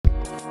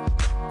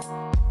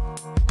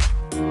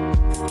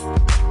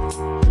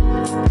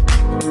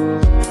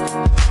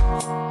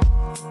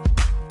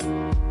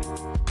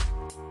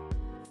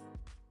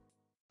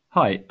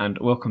Hi, and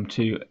welcome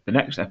to the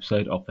next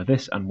episode of the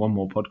This and One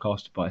More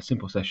podcast by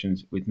Simple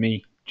Sessions with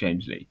me,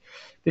 James Lee.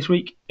 This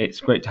week, it's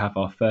great to have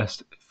our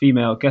first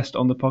female guest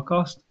on the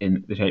podcast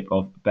in the shape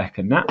of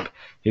Becca Knapp,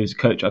 who is a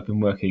coach I've been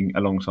working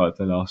alongside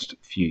for the last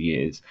few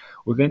years.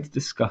 We're going to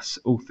discuss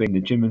all things the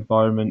gym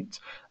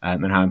environment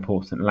and how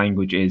important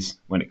language is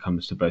when it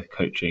comes to both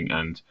coaching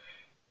and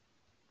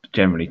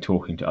generally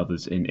talking to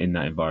others in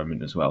that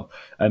environment as well.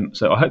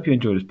 So I hope you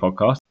enjoy this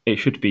podcast. It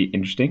should be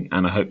interesting,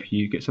 and I hope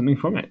you get something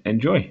from it.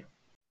 Enjoy.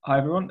 Hi,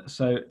 everyone.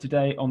 So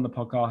today on the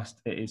podcast,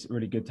 it is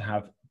really good to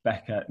have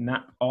Becca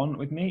Knapp on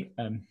with me.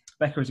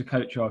 Becca is a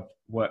coach I've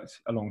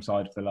worked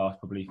alongside for the last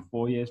probably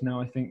 4 years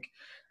now, I think,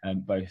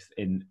 both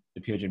in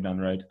the Pure Gym down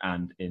the road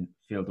and in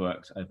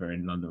Fieldworks over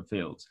in London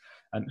Fields.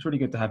 It's really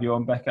good to have you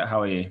on, Becca.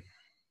 How are you?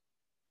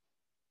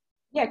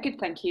 Yeah,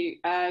 good, thank you.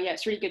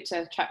 It's really good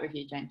to chat with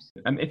you, James.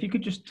 If you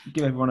could just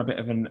give everyone a bit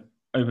of an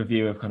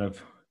overview of kind of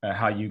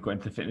how you got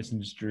into the fitness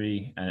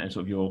industry and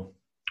sort of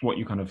what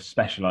you kind of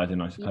specialise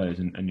in, I suppose,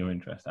 and your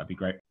interest, that'd be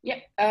great. Yeah,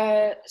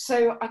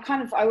 so I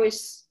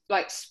always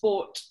like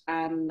sport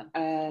and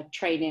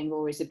training were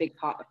always a big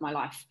part of my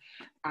life.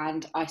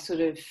 And I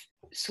sort of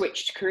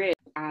switched career,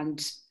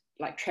 and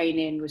like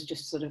training was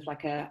just sort of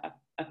like a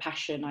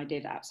passion I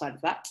did outside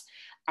of that.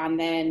 And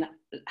then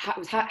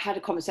had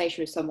a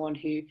conversation with someone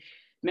who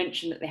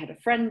mentioned that they had a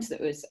friend that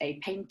was a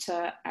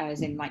painter,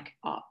 as in like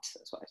art,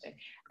 that's what I say,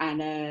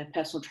 and a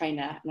personal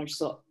trainer. And I just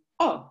thought,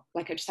 I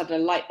just had a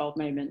light bulb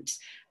moment.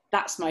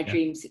 That's my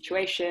dream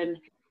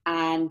situation.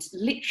 And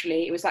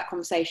literally it was that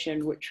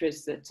conversation which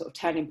was the sort of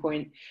turning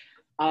point.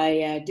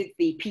 I did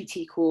the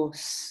PT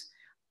course.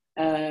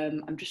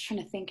 I'm just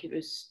trying to think, it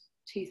was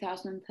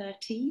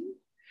 2013,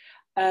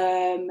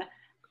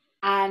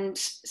 and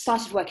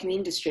started working in the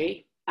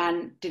industry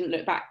and didn't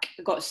look back.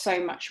 I got so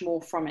much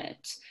more from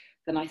it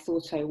than I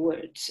thought I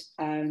would.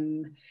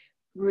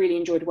 Really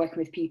enjoyed working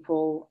with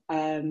people.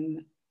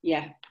 And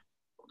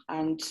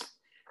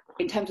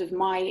in terms of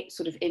my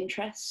sort of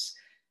interests,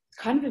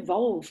 kind of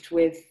evolved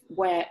with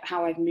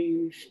how I've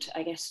moved,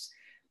 I guess,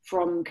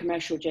 from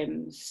commercial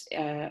gyms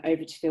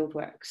over to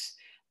Fieldworks,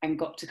 and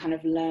got to kind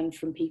of learn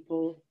from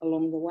people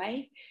along the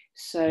way.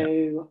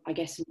 So I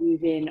guess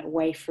moving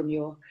away from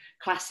your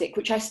classic,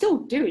 which I still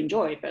do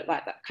enjoy, but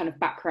like that kind of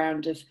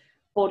background of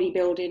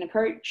bodybuilding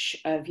approach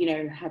of,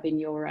 having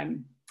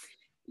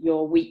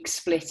your week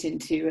split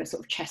into a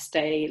sort of chest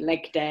day,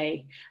 leg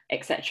day,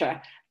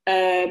 etc.,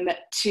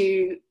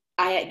 to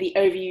the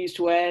overused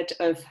word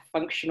of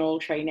functional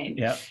training.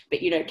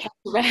 But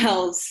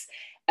kettlebells.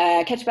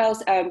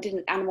 Did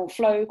an animal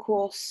flow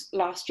course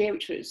last year,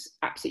 which was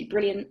absolutely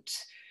brilliant.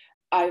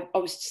 I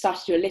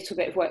started to do a little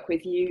bit of work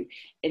with you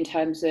in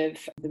terms of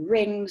the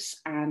rings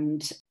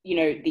and,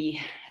 the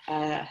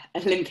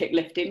Olympic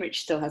lifting, which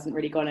still hasn't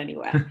really gone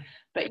anywhere.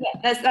 But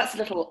yeah, that's a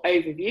little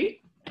overview.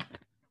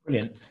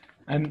 Brilliant.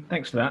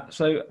 Thanks for that.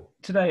 So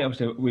today,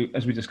 obviously,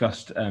 as we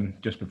discussed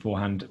just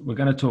beforehand, we're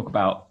going to talk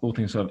about all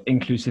things sort of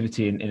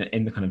inclusivity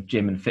in the kind of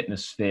gym and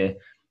fitness sphere,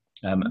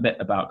 a bit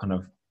about kind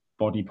of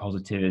body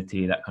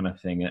positivity, that kind of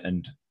thing,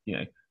 and,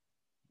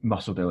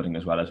 muscle building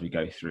as well as we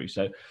go through.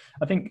 So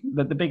I think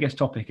that the biggest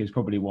topic is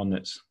probably one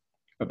that's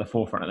at the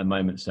forefront at the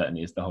moment,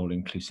 certainly, is the whole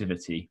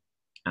inclusivity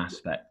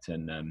aspect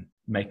and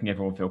making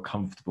everyone feel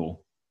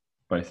comfortable,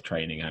 both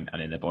training and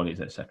in their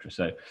bodies, etc.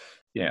 So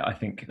yeah, I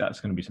think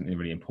that's going to be something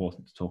really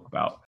important to talk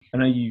about. I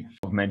know you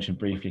mentioned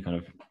briefly kind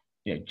of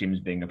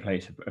gyms being a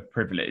place of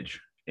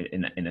privilege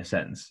in a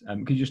sense.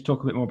 Could you just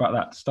talk a bit more about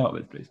that to start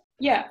with, please?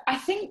 Yeah, I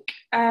think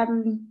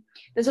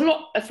there's a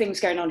lot of things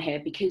going on here,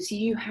 because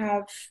you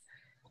have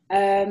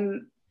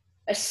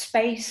a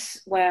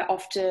space where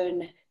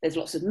often there's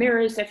lots of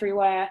mirrors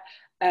everywhere,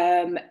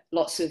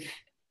 lots of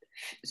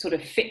sort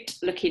of fit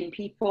looking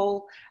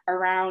people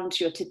around.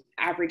 Your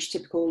average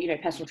typical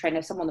personal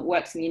trainer, someone that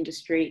works in the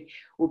industry,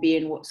 will be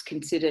in what's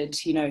considered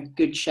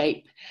good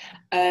shape.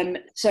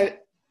 So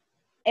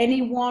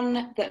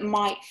anyone that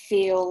might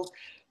feel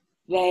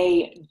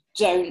they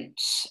don't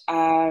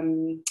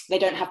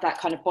have that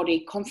kind of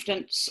body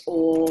confidence,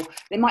 or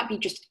they might be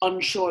just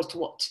unsure as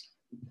to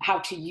how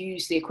to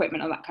use the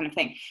equipment or that kind of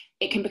thing,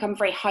 it can become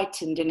very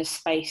heightened in a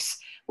space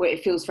where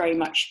it feels very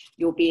much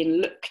you're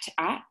being looked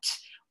at.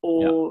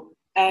 Or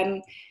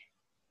I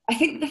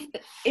think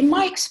in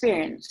my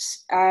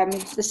experience,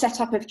 the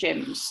setup of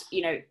gyms,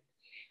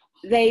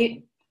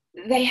 they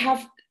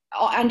have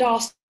and are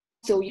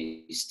still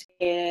used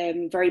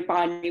in a very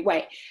binary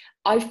way.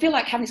 I feel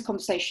like having this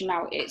conversation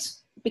now,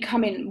 it's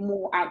becoming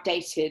more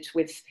outdated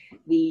with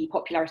the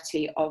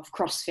popularity of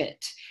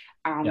CrossFit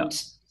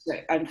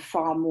and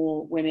far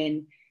more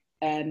women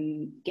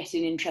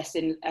getting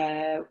interested in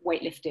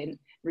weightlifting,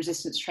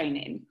 resistance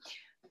training.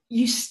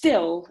 You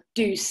still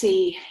do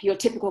see your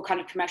typical kind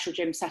of commercial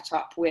gym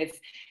setup with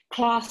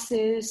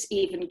classes,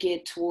 even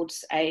geared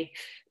towards a,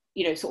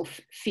 sort of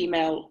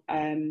female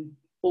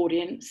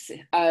audience,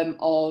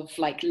 of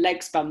like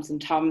legs, bums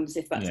and tums,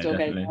 if that's still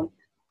definitely going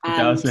on. It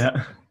does,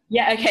 yeah.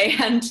 Yeah, okay,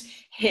 and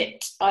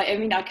HIIT.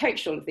 I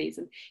coached all of these,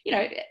 and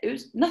it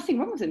was nothing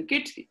wrong with them.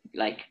 Good,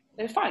 like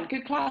they're fine,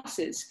 good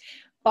classes.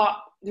 but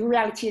the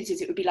reality is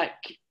it would be like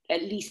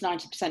at least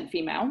 90%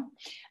 female.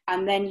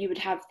 And then you would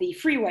have the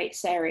free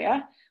weights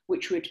area,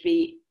 which would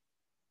be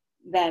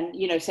then,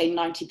 you know, say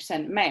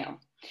 90% male.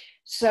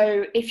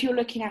 So if you're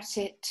looking at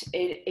it,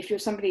 if you're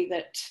somebody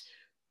that,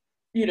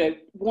 you know,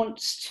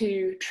 wants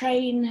to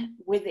train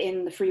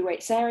within the free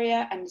weights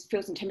area and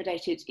feels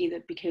intimidated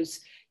either because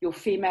you're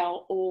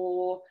female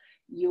or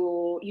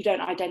you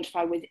don't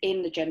identify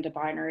within the gender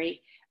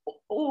binary,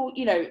 or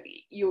you know,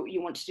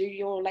 you want to do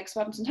your legs,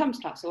 arms and tums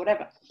class or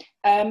whatever,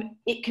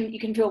 you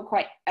can feel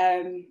quite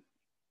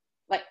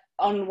like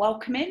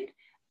unwelcoming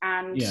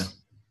and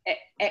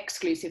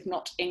exclusive,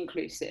 not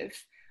inclusive.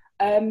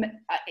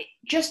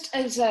 Just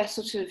as a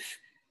sort of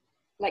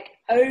like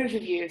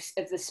overview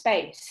of the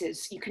space,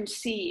 is you can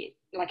see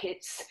like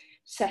it's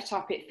set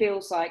up, it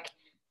feels like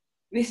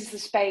this is the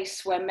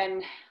space where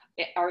men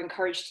are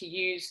encouraged to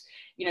use,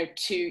 you know,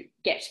 to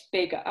get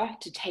bigger,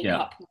 to take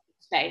up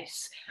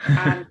space.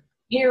 And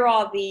here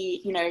are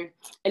the, you know,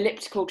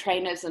 elliptical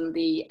trainers and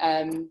the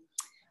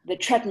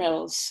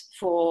treadmills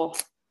for,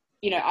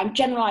 you know, I'm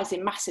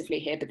generalizing massively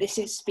here, but this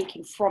is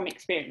speaking from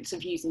experience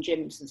of using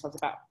gyms since I was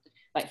about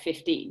like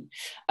 15,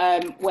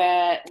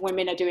 where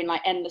women are doing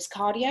like endless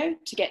cardio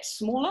to get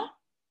smaller.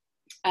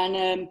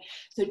 And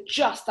so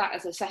just that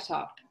as a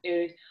setup,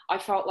 I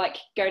felt like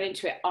going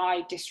into it,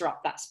 I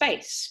disrupt that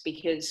space,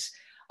 because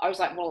I was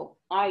like, well,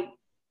 I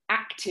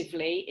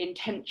actively,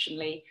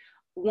 intentionally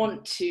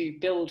want to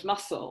build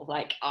muscle.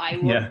 Like I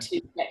want to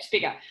get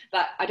bigger.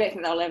 That I don't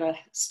think that'll ever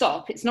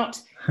stop. It's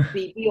not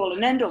the be all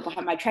and end all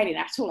behind my training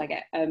at all. I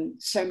get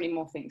so many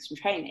more things from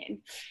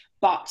training,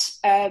 but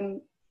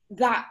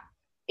that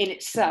in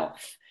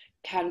itself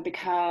can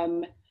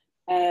become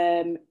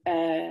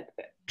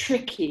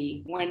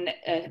tricky when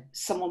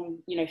someone,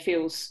 you know,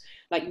 feels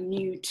like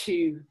new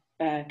to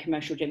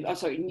commercial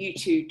gyms, new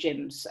to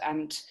gyms,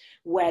 and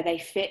where they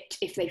fit,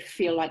 if they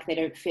feel like they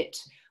don't fit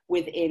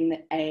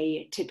within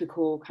a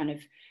typical kind of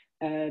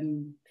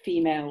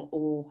female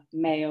or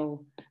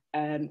male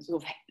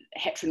sort of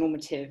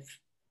heteronormative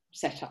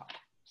setup.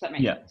 Does that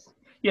make sense?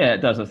 Yeah,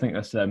 it does. I think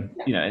that's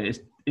you know,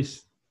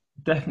 it's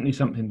definitely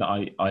something that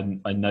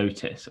I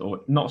notice,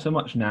 or not so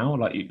much now,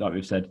 like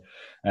we've said,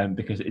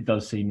 because it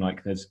does seem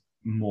like there's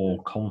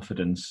more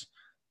confidence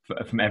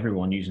from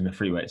everyone using the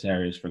free weights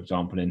areas, for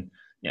example. In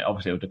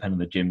obviously it'll depend on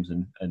the gyms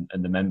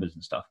and the members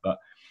and stuff, but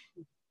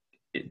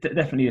it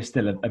definitely is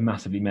still a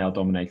massively male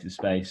dominated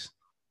space.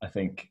 I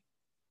think,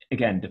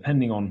 again,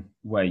 depending on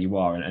where you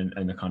are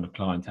and the kind of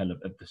clientele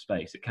of the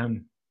space, it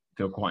can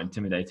feel quite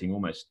intimidating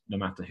almost no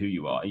matter who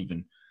you are.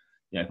 Even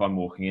if I'm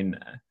walking in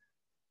there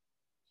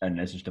and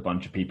there's just a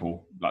bunch of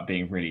people like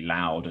being really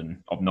loud and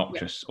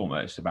obnoxious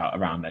almost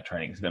around their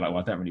training, it's a bit like,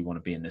 well, I don't really want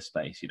to be in this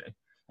space,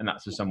 and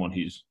that's for someone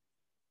who's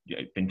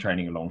been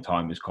training a long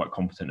time, is quite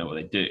competent at what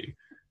they do.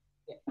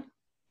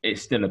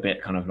 It's still a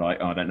bit kind of like,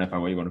 oh, I don't know if I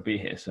really want to be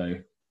here. So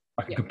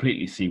I can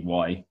completely see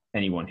why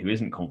anyone who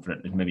isn't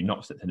confident and maybe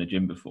not stepped in a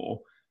gym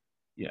before,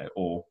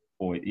 or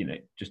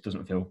just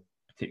doesn't feel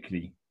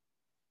particularly,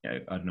 I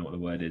don't know what the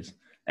word is,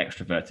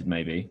 extroverted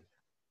maybe,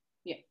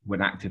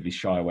 would actively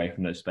shy away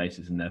from those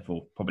spaces and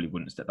therefore probably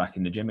wouldn't step back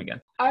in the gym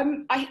again. I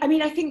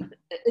mean, I think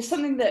there's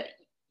something that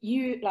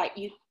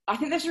I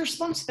think there's a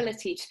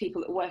responsibility to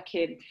people that work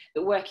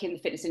in the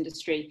fitness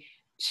industry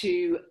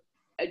to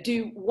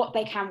do what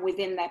they can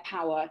within their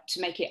power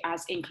to make it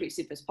as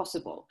inclusive as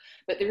possible.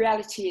 But the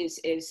reality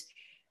is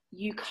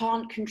you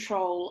can't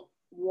control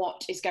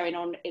what is going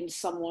on in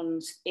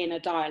someone's inner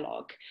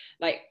dialogue.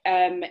 Like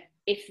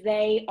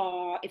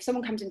if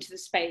someone comes into the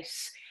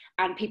space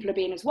and people are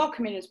being as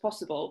welcoming as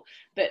possible,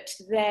 but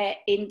their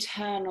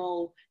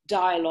internal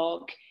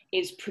dialogue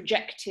is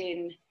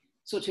projecting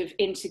sort of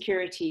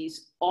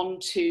insecurities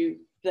onto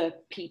the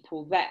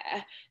people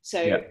there.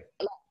 So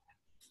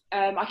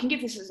I can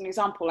give this as an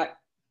example. Like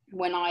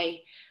when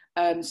I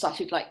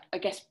started, like, I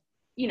guess,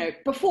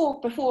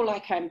 before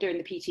like doing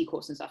the PT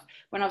course and stuff,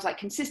 when I was like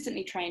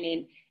consistently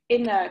training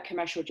in the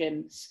commercial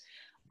gyms,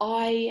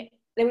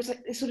 there was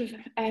like this sort of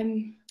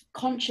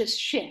conscious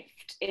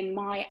shift in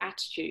my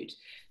attitude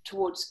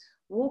towards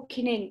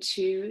walking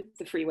into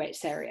the free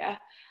weights area.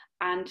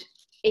 And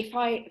if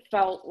I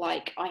felt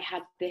like I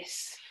had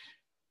this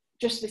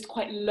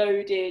quite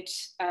loaded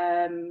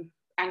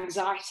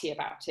anxiety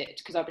about it,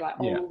 because I'd be like,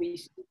 all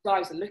these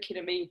guys are looking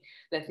at me,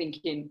 they're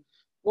thinking,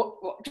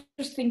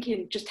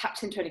 just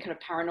taps into any kind of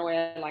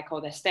paranoia, like,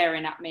 oh, they're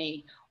staring at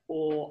me,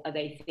 or are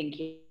they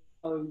thinking,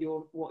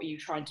 oh, what are you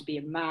trying to be,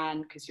 a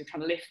man because you're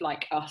trying to lift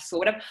like us or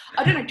whatever?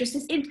 I don't know, just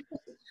this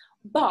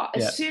but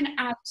as soon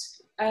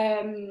as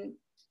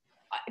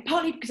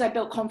partly because I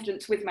built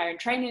confidence with my own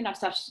training, I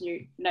started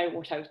to know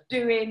what I was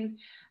doing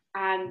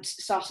and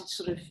started to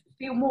sort of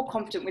feel more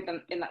confident with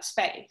them in that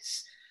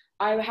space.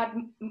 I had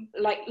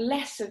like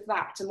less of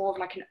that and more of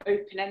like an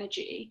open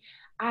energy,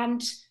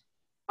 and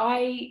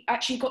I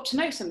actually got to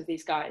know some of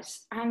these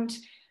guys, and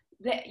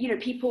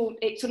people,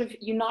 it sort of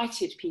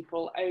united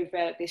people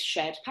over this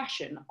shared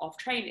passion of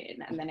training.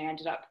 And then I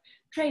ended up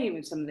training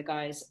with some of the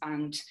guys,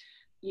 and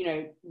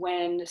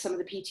when some of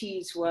the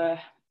PTs were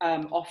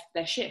off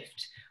their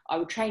shift, I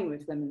would train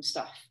with them and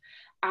stuff.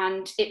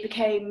 And it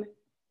became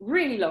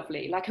really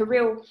lovely, like a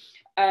real,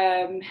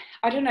 I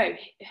don't know,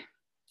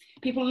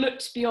 people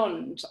looked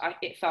beyond,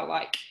 it felt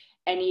like,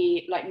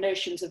 any like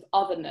notions of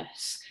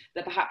otherness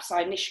that perhaps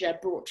I initially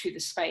had brought to the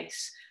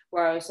space,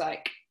 where I was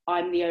like,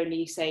 I'm the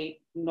only, say,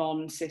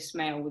 non-cis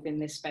male within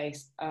this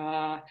space.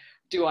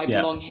 Do I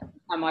belong here?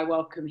 Am I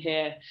welcome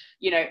here?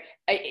 You know,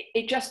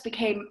 it just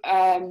became,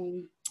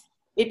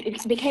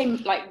 it became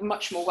like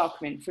much more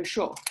welcoming for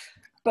sure.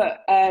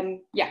 But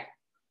yeah.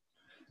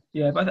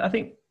 Yeah, but I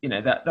think, you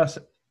know, that's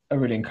a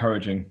really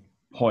encouraging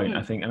point,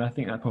 I think. And I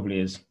think that probably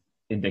is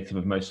indicative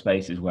of most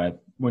spaces where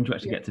once you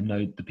actually get to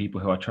know the people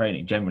who are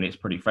training, generally it's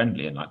pretty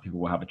friendly and like people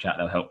will have a chat,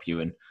 they'll help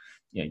you, and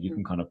you know, you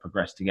can kind of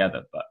progress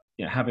together. But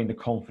you know, having the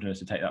confidence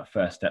to take that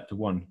first step to,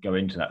 one, go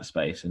into that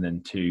space, and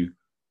then two,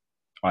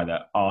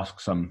 either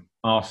ask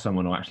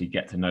someone or actually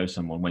get to know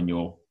someone when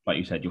you're, like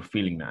you said, you're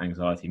feeling that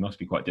anxiety, must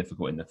be quite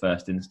difficult in the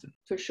first instance.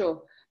 For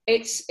sure.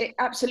 It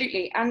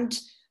absolutely. And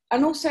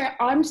also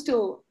I'm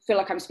still feel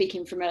like I'm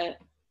speaking from a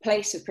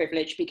place of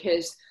privilege,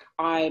 because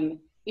I'm,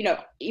 you know,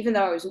 even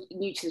though I was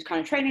new to this kind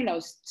of training, I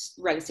was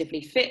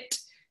relatively fit,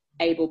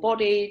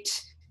 able-bodied,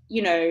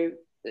 you know,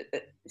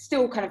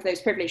 still kind of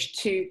those privileged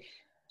to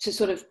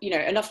sort of, you know,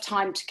 enough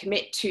time to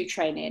commit to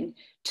training,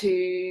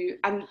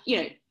 and, you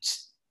know,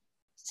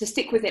 to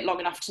stick with it long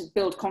enough to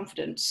build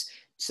confidence,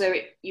 so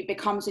it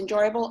becomes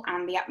enjoyable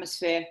and the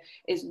atmosphere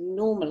is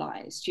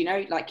normalized, you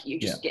know, like you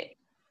just get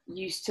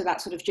used to that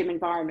sort of gym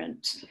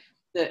environment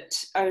that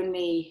I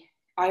only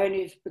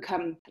have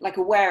become like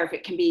aware of.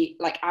 It can be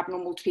like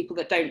abnormal to people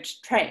that don't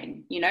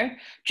train, you know,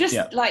 just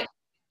like,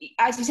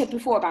 as you said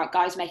before about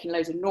guys making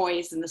loads of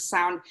noise and the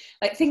sound,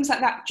 like things like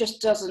that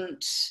just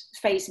doesn't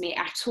faze me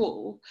at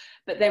all.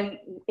 But then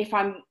if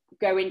I'm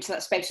go into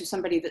that space with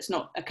somebody that's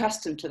not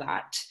accustomed to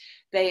that,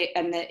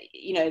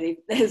 you know,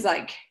 there's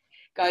like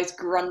guys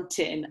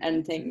grunting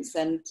and things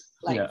and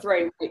like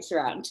throwing weights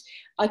around,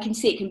 I can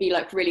see it can be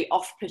like really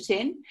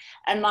off-putting.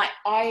 And like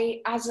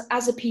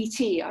as a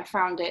PT, I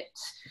found it,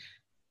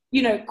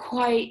 you know,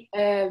 quite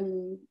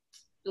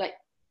like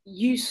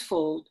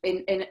useful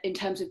in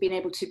terms of being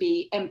able to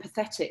be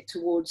empathetic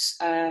towards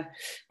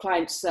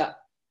clients that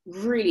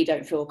really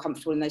don't feel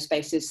comfortable in those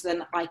spaces.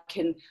 Then I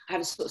can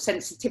have a sort of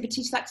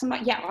sensitivity to that, because I'm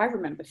like, yeah, I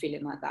remember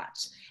feeling like that,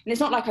 and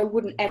it's not like I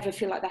wouldn't ever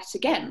feel like that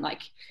again,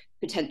 like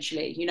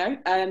potentially, you know,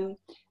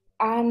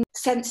 and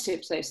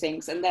sensitive to those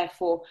things. And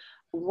therefore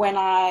when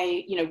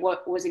I, you know,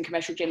 was in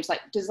commercial gyms,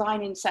 like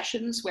designing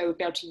sessions where we'd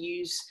be able to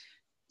use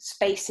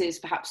spaces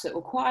perhaps that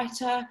were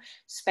quieter,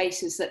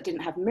 spaces that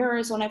didn't have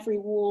mirrors on every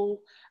wall,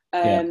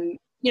 you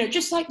know,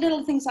 just like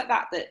little things like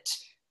that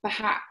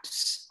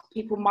perhaps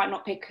people might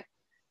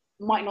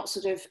not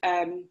sort of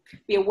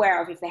be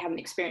aware of if they haven't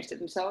experienced it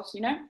themselves,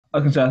 you know? I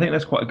can say, I think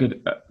that's quite a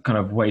good kind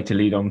of way to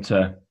lead on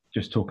to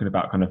just talking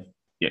about kind of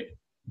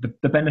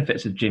the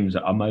benefits of gyms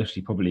that are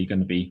mostly probably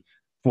going to be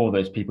for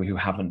those people who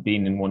haven't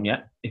been in one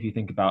yet, if you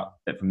think about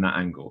it from that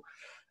angle.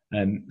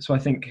 So I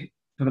think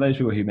for those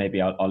people who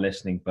maybe are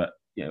listening, but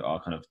you know,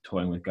 are kind of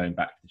toying with going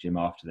back to the gym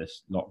after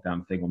this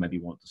lockdown thing, or maybe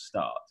want to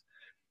start,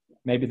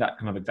 maybe that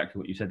kind of exactly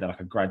what you said, that like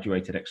a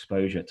graduated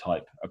exposure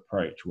type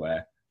approach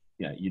where,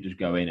 you know, you just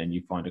go in and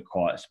you find a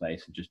quiet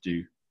space and just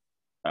do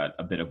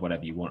a bit of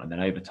whatever you want. And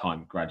then over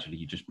time, gradually,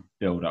 you just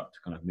build up to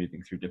kind of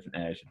moving through different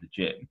areas of the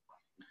gym.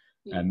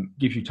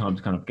 Gives you time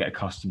to kind of get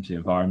accustomed to the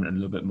environment a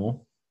little bit more.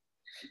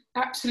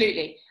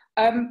 Absolutely.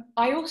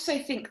 I also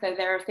think that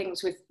there are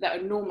things that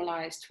are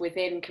normalized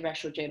within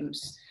commercial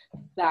gyms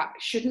that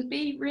shouldn't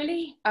be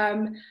really,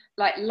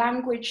 like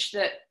language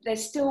that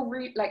there's still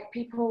like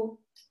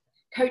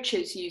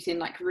coaches using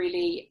like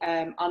really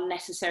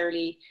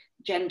unnecessarily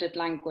gendered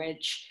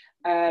language.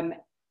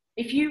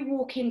 If you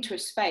walk into a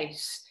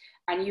space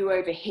and you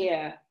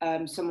overhear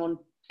someone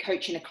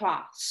coaching a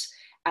class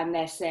and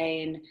they're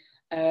saying,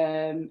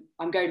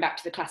 I'm going back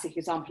to the classic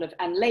example of,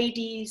 and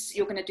ladies,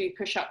 you're going to do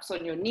push-ups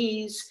on your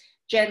knees,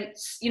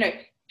 gents, you know,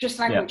 just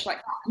language like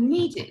that.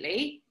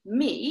 Immediately,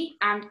 me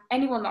and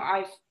anyone that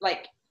I've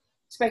like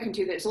spoken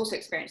to that's also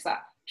experienced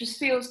that just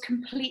feels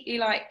completely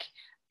like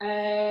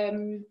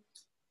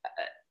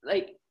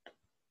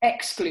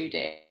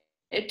excluded.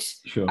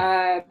 Sure.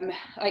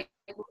 Like,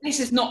 this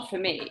is not for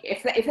me.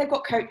 If they've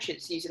got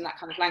coaches using that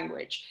kind of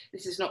language,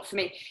 this is not for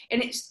me.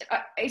 And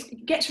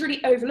it gets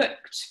really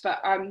overlooked. But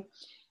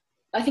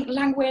I think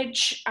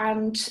language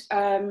and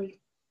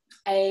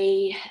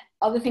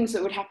other things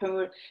that would happen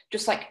were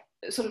just like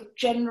sort of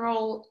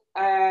general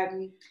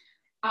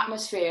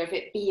atmosphere of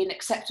it being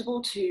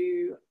acceptable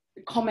to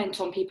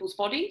comment on people's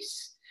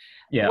bodies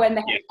when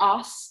they're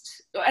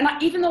asked. And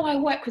even though I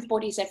work with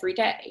bodies every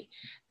day,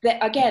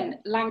 that again,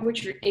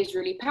 language is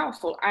really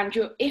powerful. And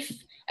if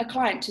a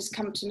client has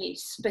come to me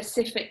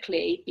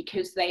specifically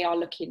because they are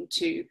looking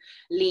to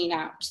lean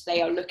out,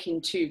 they are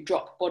looking to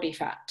drop body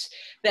fat,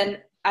 and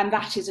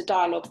that is a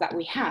dialogue that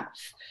we have.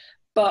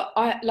 But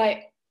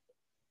I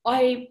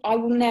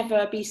will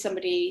never be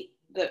somebody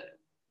that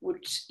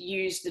would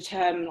use the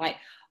term like,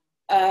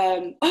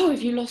 oh,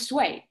 have you lost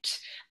weight,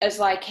 as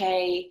like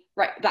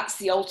right, that's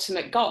the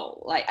ultimate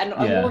goal. Like, and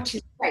what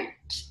is weight?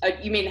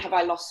 You mean, have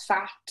I lost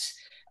fat?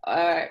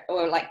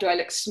 Or like, do I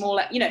look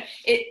smaller? You know,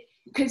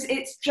 because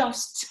it's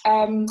just,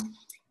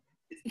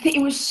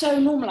 it was so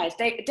normalized,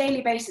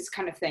 daily basis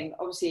kind of thing,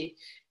 obviously,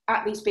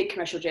 at these big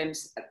commercial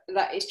gyms,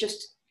 that it's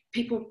just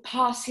people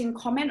passing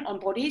comment on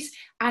bodies,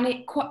 and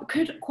it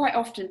could quite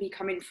often be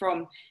coming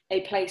from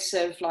a place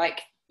of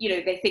like, you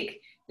know, they think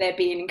they're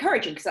being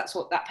encouraging because that's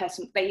what that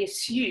person, they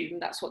assume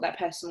that's what that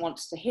person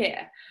wants to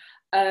hear.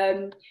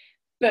 But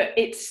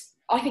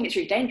I think it's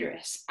really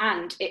dangerous.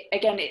 And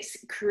it's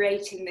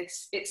creating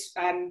this, it's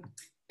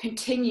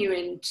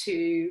continuing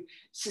to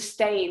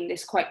sustain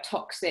this quite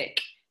toxic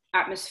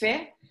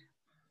atmosphere,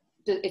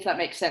 if that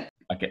makes sense.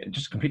 I get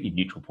just a completely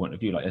neutral point of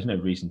view. Like, there's no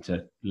reason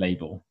to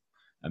label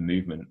a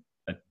movement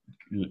a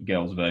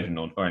girl's version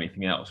or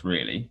anything else,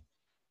 really.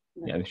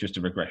 No. Yeah, it's just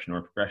a regression or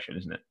a progression,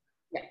 isn't it?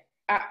 Yeah,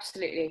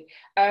 absolutely.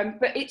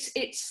 But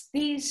it's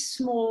these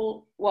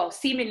small, well,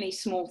 seemingly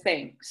small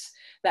things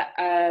that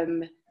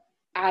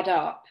add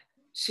up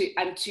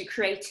to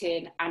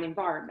creating an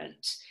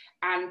environment.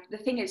 And the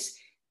thing is,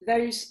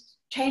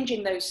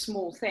 changing those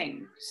small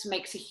things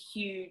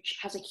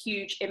has a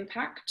huge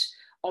impact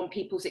on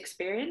people's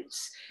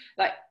experience,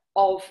 like,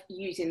 of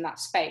using that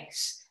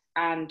space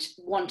and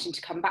wanting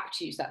to come back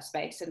to use that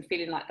space and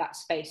feeling like that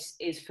space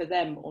is for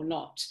them or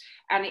not.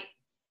 And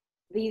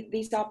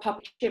these are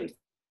public gyms,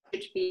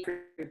 it should be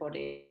for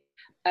everybody.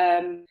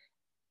 I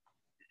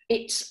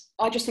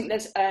just think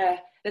there's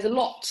a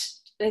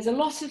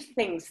lot of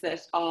things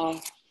that are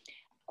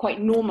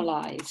quite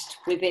normalized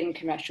within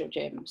commercial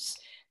gyms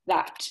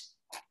that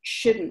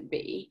shouldn't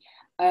be,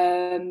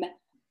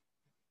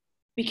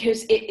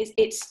 because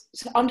it's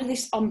under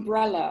this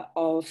umbrella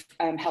of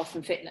health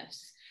and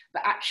fitness,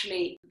 but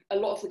actually a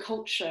lot of the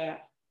culture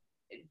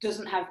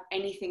doesn't have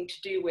anything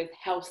to do with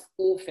health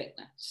or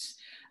fitness.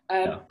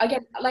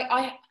 Again, like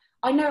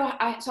I know,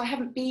 so I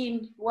haven't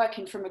been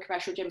working from a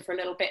commercial gym for a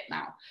little bit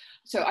now,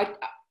 so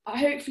I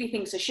hopefully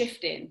things are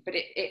shifting, but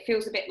it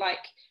feels a bit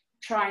like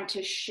trying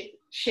to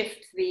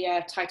shift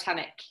the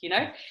Titanic, you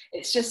know?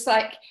 It's just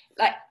like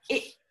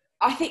it.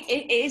 I think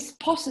it is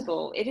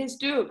possible, it is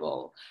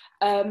doable,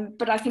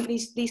 but I think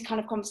these kind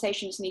of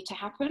conversations need to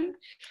happen.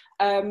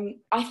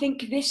 I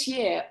think this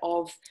year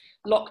of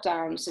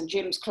lockdowns and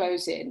gyms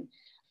closing,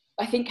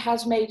 I think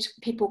has made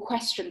people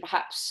question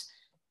perhaps,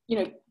 you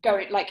know,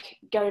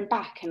 going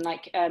back and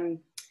like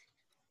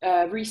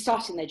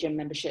restarting their gym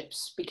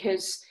memberships,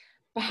 because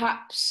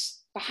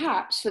perhaps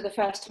for the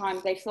first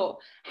time they've thought,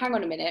 hang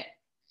on a minute,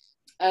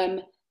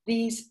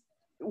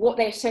 what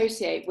they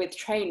associate with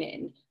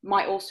training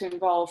might also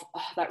involve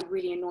that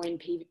really annoying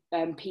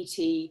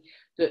PT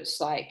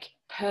that's like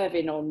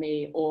perving on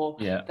me, or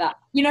that,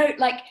 you know,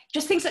 like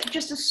just things that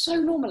just are so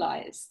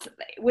normalized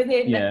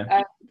within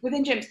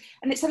gyms.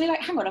 And it's suddenly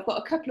like, hang on, I've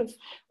got a couple of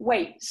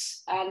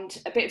weights and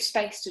a bit of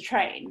space to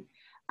train,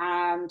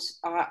 and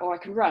or I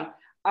can run.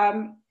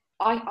 I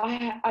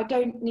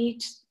don't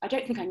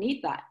think I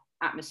need that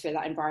atmosphere,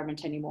 that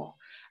environment anymore.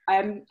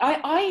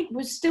 I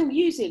was still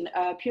using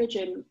Pure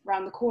Gym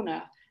around the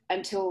corner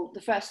until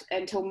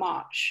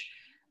March,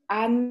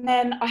 and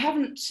then I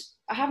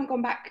haven't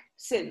gone back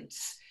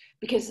since,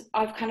 because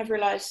I've kind of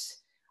realised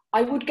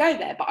I would go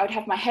there, but I'd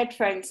have my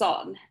headphones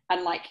on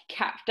and like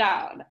cap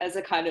down as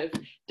a kind of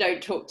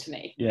don't talk to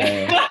me.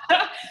 Yeah.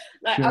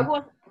 Like,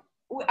 sure.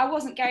 I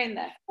wasn't going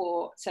there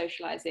for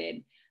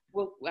socialising.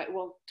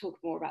 We'll talk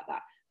more about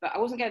that. But I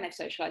wasn't going there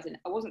for socialising.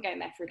 I wasn't going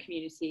there for a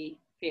community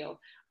feel.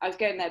 I was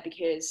going there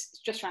because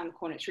it's just around the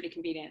corner. It's really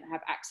convenient and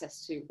have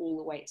access to all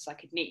the weights I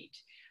could need.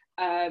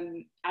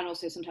 And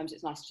also sometimes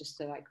it's nice just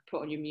to like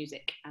put on your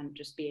music and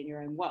just be in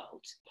your own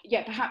world.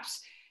 Yeah,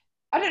 perhaps,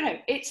 I don't know.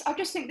 I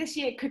just think this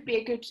year could be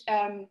a good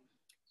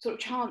sort of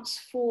chance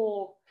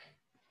for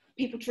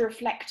people to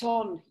reflect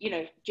on, you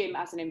know, gym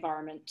as an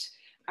environment.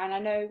 And I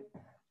know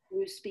we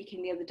were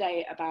speaking the other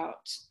day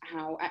about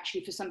how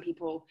actually for some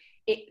people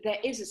there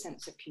is a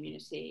sense of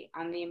community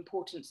and the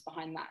importance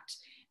behind that.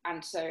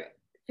 And so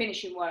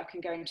finishing work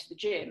and going to the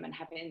gym and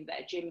having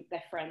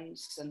their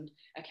friends and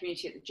a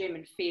community at the gym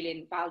and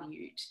feeling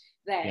valued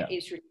there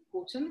is really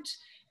important.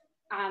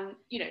 And,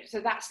 you know, so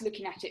that's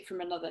looking at it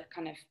from another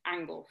kind of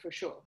angle for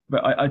sure.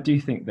 But I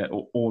do think that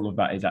all of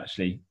that is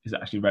actually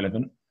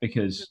relevant,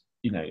 because,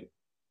 you know,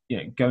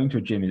 going to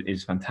a gym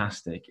is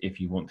fantastic if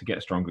you want to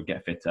get stronger,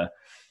 get fitter.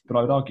 But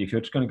I would argue if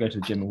you're just going to go to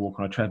the gym and walk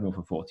on a treadmill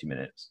for 40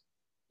 minutes,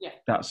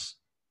 that's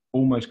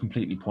almost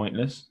completely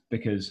pointless,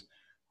 because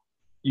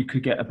you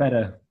could get a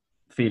better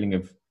feeling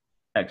of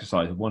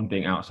exercise of one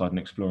being outside and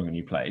exploring a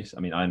new place. I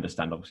mean, I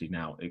understand obviously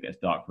now it gets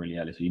dark really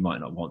early, so you might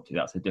not want to.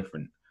 That's a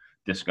different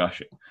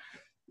discussion.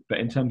 But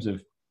in terms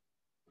of,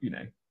 you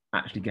know,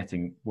 actually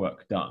getting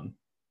work done,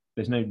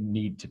 there's no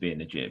need to be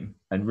in a gym,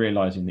 and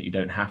realizing that you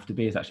don't have to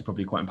be is actually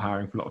probably quite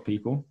empowering for a lot of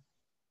people.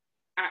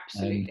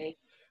 Absolutely.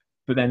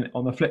 But then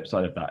on the flip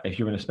side of that, if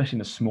you're especially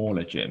in a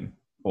smaller gym,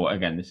 or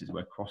again, this is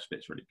where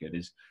CrossFit's really good,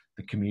 is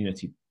the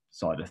community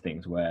side of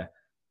things, where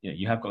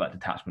you have got that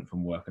detachment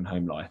from work and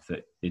home life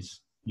that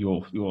is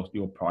your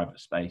private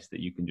space that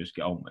you can just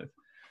get on with,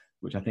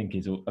 which I think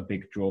is a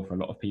big draw for a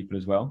lot of people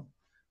as well.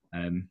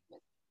 And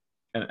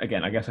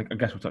again, I guess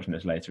we'll touch on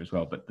this later as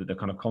well, but the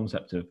kind of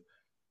concept of,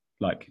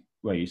 like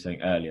where you were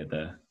saying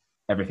earlier,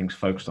 everything's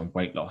focused on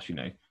weight loss.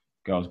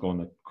 Girls go on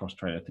the cross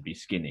trainer to be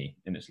skinny,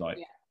 and it's like,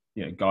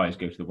 guys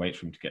go to the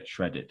weights room to get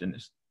shredded, and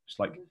it's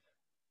like,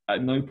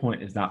 at no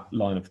point is that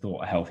line of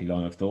thought a healthy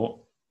line of thought.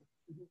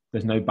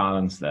 There's no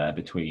balance there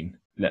between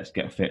let's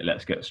get fit,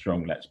 let's get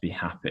strong, let's be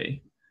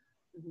happy.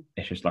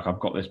 It's just like,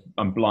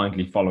 I'm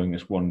blindly following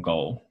this one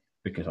goal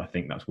because I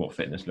think that's what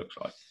fitness looks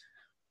like.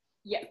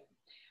 Yeah,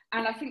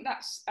 and I think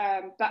that's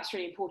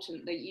really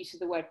important, the use of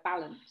the word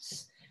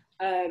balance,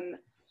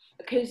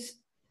 because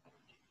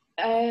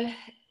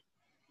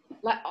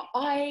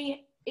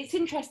it's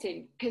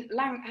interesting because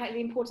the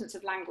importance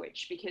of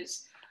language,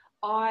 because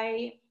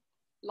I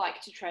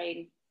like to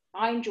train.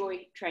 I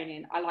enjoy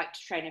training. I like to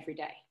train every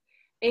day.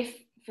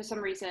 If for some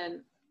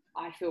reason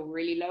I feel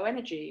really low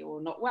energy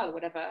or not well or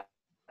whatever,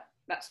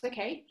 that's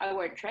okay. I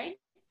won't train.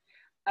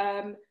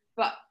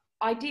 But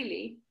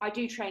ideally, I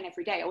do train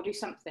every day. I'll do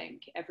something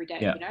every day,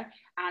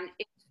 and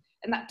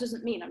that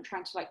doesn't mean I'm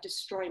trying to like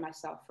destroy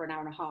myself for an hour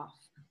and a half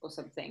or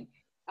something.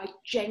 I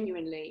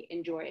genuinely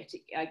enjoy it.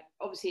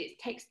 Obviously, it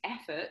takes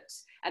effort,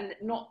 and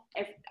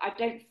I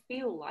don't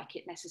feel like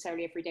it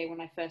necessarily every day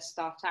when I first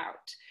start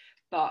out.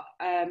 But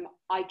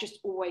I just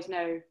always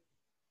know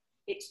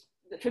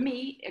for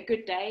me, a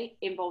good day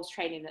involves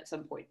training at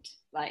some point.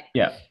 Like,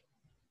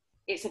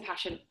 it's a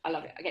passion. I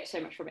love it. I get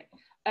so much from it.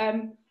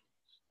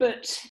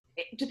 But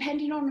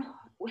depending on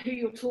who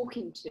you're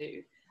talking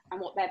to and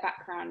what their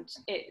background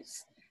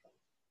is,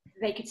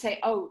 they could say,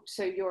 oh,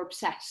 so you're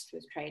obsessed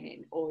with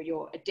training or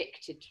you're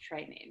addicted to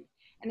training.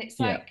 And it's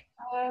like,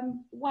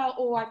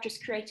 I've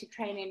just created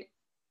training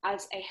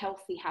as a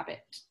healthy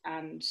habit,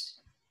 and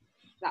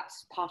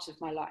that's part of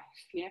my life.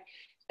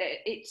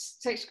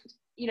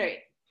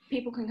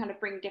 People can kind of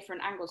bring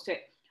different angles to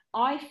it.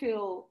 I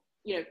feel,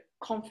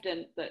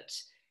 confident that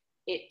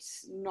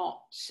it's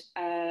not,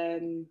 I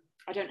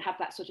don't have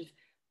that sort of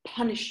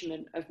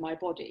punishment of my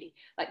body.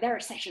 Like, there are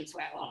sessions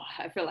where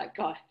I feel like,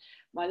 God,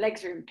 my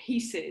legs are in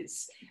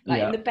pieces,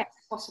 in the best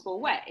possible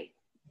way.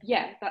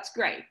 Yeah, that's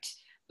great.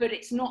 But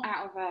it's not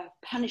out of a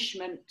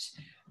punishment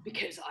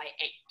because I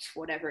ate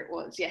whatever it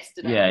was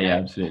yesterday. Yeah,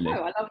 absolutely.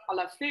 No, I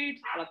love food.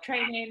 I love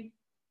training.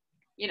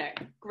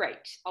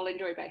 Great. I'll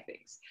enjoy both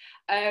things.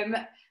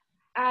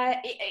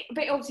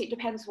 But obviously it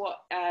depends what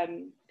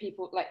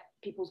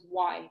people's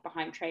why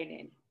behind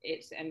training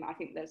is, and I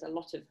think there's a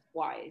lot of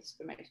whys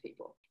for most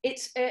people.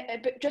 It's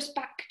but just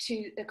back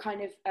to the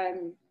kind of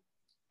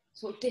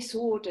sort of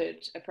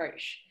disordered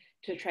approach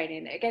to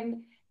training.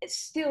 Again, it's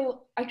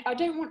still, I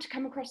don't want to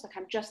come across like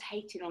I'm just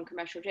hating on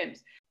commercial gyms.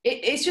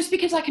 It's just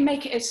because I can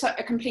make it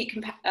a complete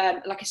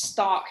like a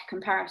stark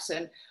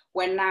comparison,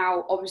 when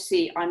now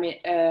obviously I'm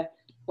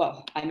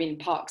in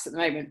Parks at the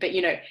moment, but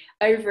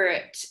over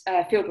at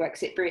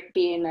Fieldworks, it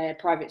being a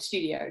private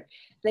studio,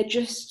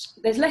 there's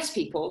less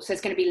people, so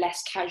there's going to be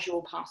less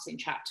casual passing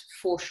chat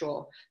for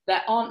sure.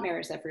 There aren't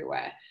mirrors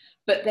everywhere,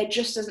 but there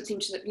just doesn't seem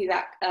to be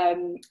that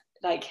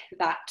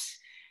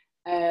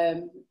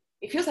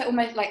it feels like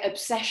almost like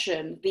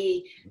obsession,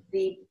 the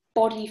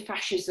body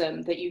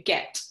fascism that you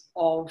get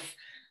of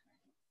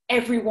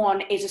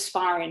everyone is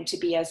aspiring to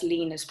be as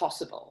lean as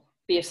possible,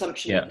 the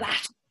assumption that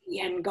that's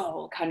the end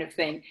goal kind of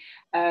thing.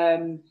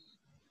 I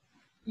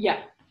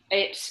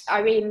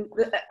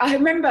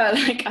remember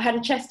I had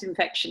a chest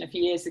infection a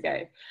few years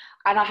ago,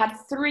 and I had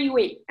 3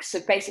 weeks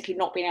of basically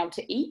not being able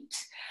to eat.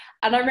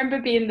 And I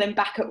remember being then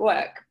back at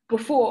work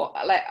before,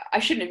 I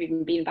shouldn't have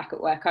even been back at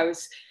work. I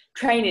was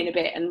training a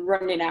bit and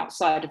running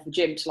outside of the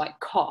gym to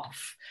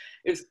cough.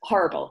 It was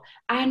horrible.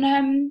 And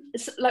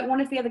one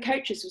of the other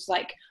coaches was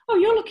like, oh,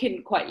 you're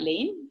looking quite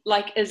lean.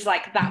 That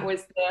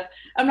was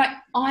I'm like,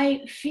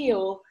 I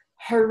feel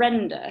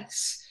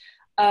horrendous.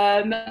 He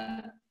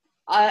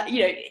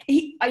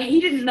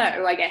didn't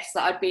know, I guess,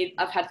 that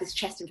I've had this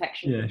chest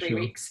infection for 3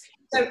 weeks.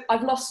 So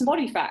I've lost some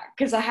body fat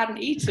because I hadn't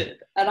eaten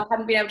and I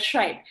hadn't been able to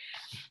train.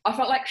 I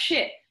felt like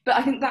shit. But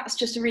I think that's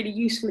just a really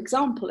useful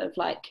example of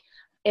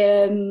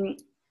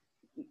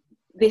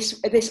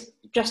this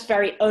just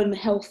very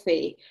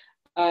unhealthy,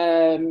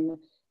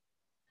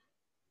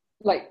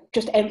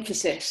 just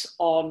emphasis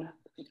on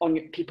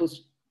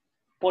people's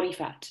body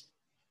fat.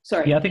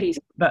 Sorry. I think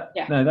that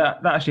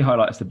actually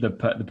highlights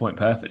the point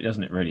perfectly,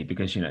 doesn't it? Really,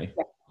 because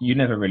you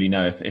never really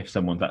know if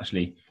someone's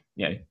actually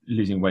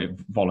losing weight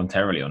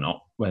voluntarily or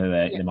not, whether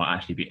they might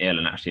actually be ill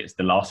and actually it's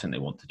the last thing they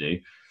want to do.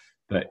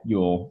 But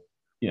you're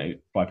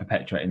by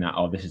perpetuating that,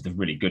 this is the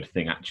really good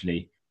thing.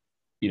 Actually,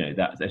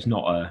 that it's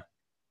not a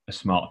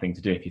smart thing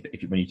to do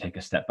if when you take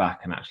a step back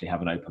and actually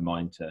have an open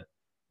mind to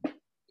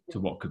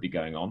what could be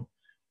going on.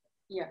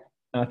 Yeah.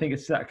 And I think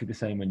it's exactly the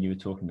same when you were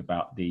talking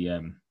about the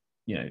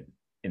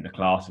in the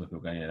class of people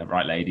going,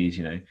 right, ladies,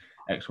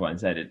 X, Y, and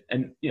Z.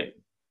 And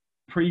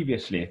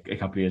previously, a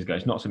couple of years ago,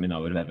 it's not something I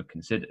would have ever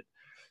considered.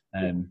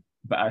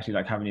 but actually,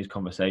 like having these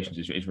conversations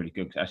is really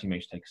good, because it actually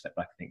makes you take a step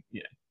back and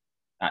think,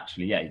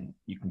 actually, yeah,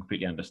 you can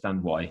completely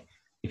understand why,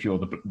 if you're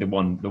the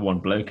one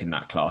bloke in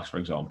that class, for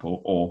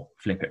example, or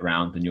flip it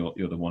around and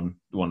you're the one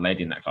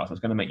lady in that class, that's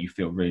going to make you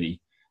feel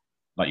really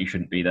like you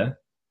shouldn't be there.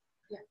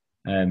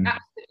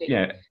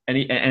 Absolutely.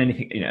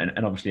 Anything,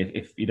 and obviously,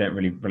 if you don't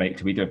really relate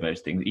to either of those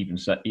things, even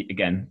so, you're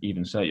going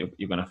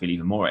to feel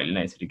even more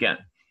alienated again.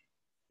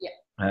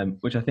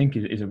 Which I think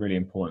is a really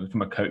important,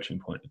 from a coaching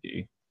point of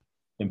view,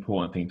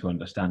 important thing to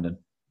understand and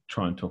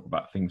try and talk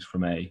about things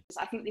from a.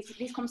 I think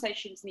these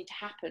conversations need to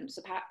happen.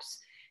 So perhaps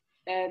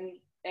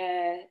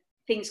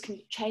things can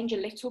change a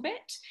little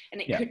bit, and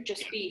it could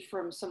just be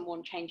from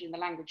someone changing the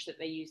language that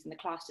they use in the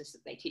classes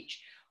that they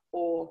teach,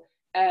 or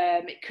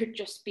it could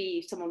just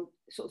be someone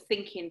sort of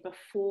thinking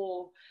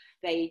before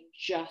they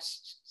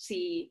just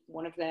see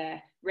one of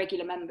their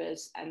regular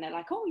members and they're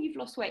like, oh, you've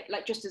lost weight,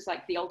 like just as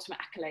like the ultimate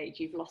accolade,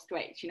 you've lost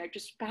weight,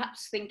 just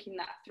perhaps thinking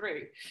that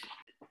through.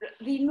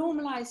 The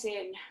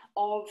normalizing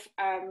of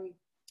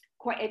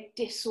quite a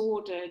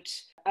disordered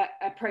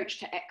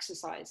approach to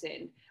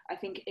exercising, I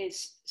think,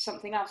 is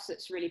something else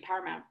that's really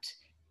paramount,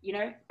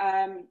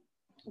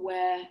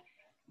 where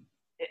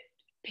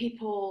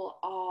people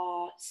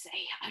are, say,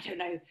 I don't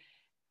know,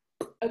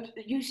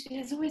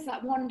 there's always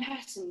that one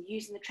person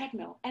using the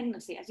treadmill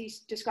endlessly, as you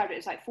described it.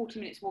 It's like 40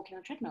 minutes walking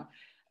on a treadmill.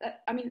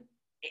 I mean,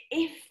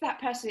 if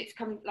that person,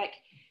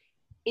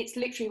 it's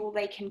literally all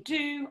they can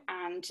do,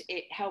 and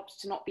it helps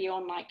to not be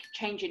on like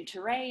changing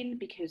terrain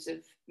because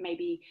of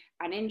maybe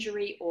an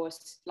injury, or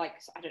like,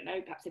 I don't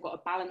know, perhaps they've got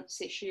a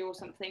balance issue or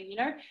something,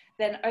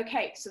 then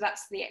okay, so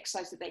that's the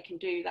exercise that they can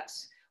do,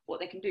 that's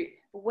what they can do.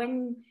 But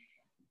when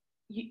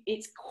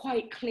it's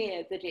quite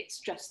clear that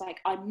it's just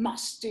like, I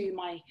must do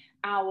my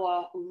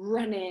hour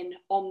running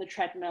on the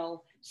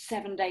treadmill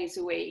 7 days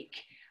a week,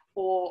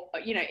 or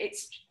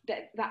it's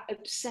that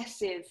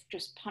obsessive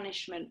just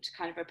punishment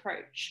kind of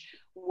approach,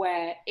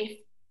 where if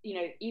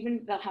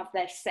even they'll have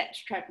their set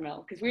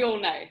treadmill, because we all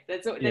know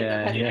there's always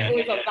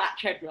on that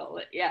treadmill,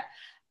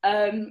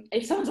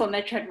 if someone's on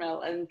their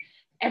treadmill and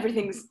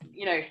everything's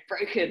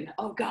broken,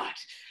 oh god.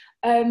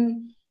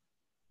 And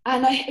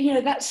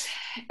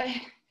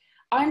I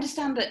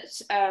understand that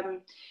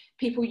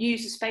people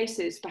use the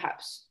spaces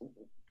perhaps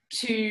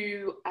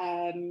to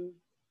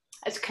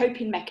as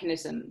coping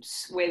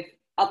mechanisms with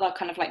other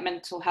kind of like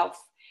mental health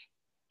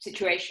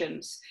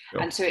situations,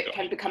 and so it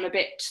can become a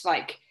bit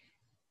like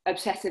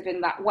obsessive in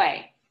that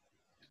way.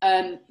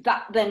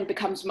 That then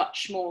becomes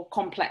much more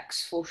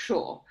complex for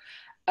sure.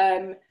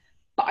 But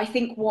I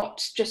think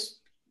what just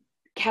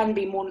can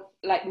be more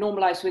like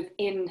normalized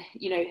within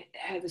the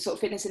sort of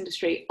fitness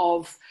industry,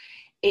 of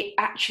it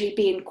actually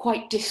being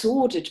quite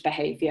disordered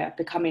behavior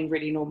becoming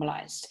really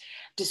normalized.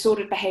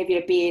 Disordered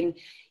behavior being,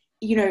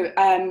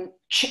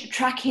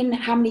 tracking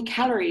how many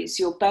calories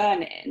you're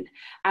burning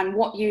and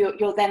what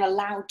you're then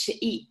allowed to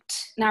eat.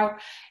 Now,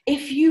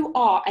 if you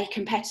are a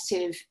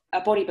competitive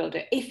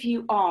bodybuilder, if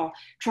you are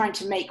trying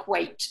to make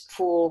weight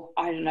for,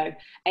 I don't know,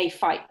 a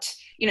fight,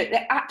 there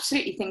are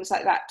absolutely things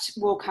like that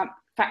will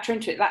factor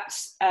into it.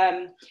 That's,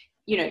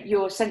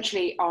 you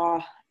essentially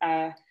are,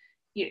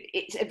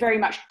 it's a very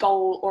much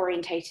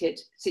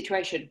goal-orientated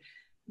situation.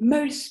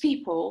 Most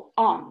people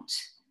aren't.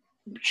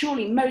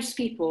 Surely most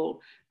people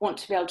want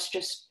to be able to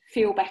just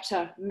feel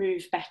better,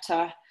 move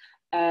better,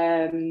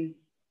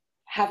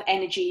 have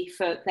energy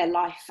for their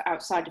life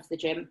outside of the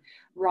gym,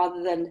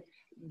 rather than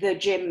the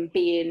gym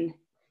being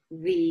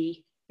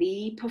the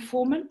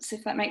performance,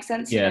 if that makes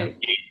sense. And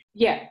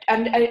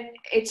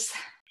it's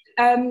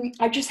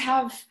I just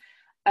have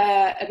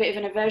a bit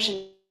of an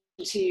aversion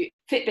to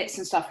Fitbits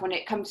and stuff when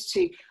it comes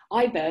to,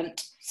 I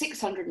burnt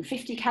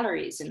 650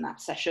 calories in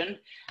that session,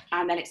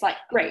 and then it's like,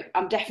 great,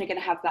 I'm definitely going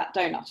to have that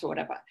donut or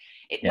whatever.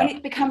 When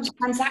it becomes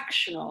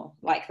transactional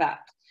like that,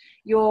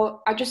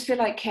 I just feel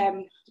like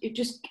you're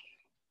just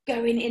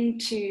going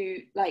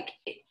into like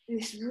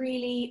this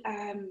really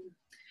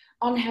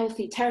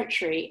unhealthy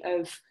territory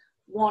of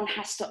one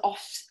has to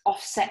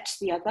offset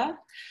the other,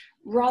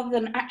 rather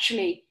than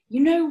actually,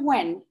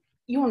 when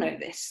you'll know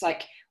this,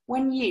 like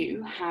when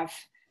you have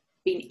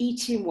been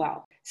eating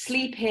well,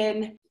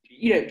 sleeping,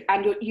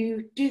 and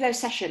you do those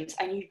sessions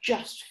and you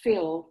just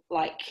feel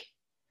like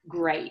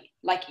great,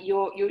 like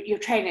you're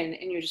training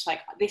and you're just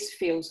like, this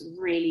feels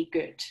really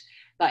good,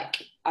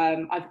 like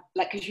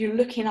because you're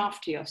looking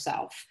after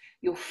yourself,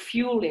 you're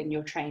fueling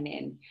your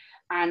training,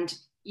 and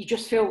you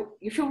feel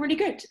really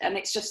good, and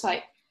it's just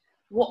like,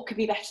 what could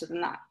be better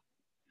than that?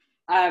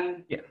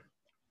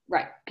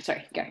 Right,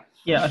 sorry, go.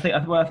 Yeah, I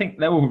think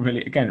they're all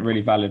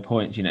really valid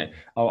points.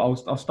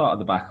 I'll start at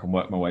the back and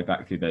work my way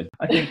back through those.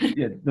 I think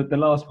the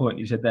last point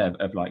you said there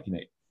of like,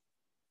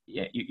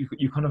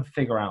 you kind of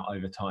figure out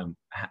over time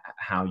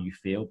how you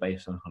feel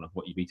based on kind of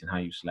what you've eaten, how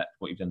you slept,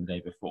 what you've done the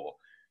day before.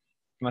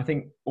 And I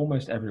think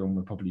almost everyone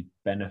would probably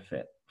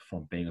benefit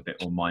from being a bit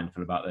more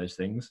mindful about those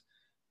things,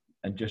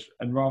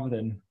 and rather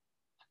than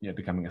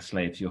becoming a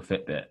slave to your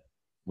Fitbit,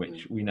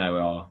 which we know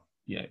are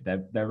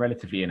they're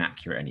relatively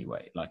inaccurate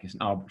anyway. Like, it's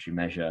an arbitrary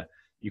measure.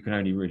 You can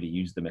only really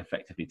use them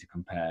effectively to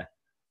compare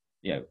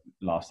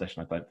last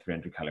session I burnt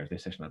 300 calories,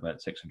 this session I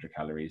burnt 600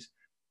 calories.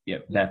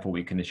 Therefore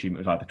we can assume it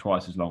was either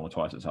twice as long or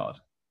twice as hard.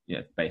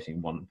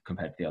 Basing one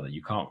compared to the other.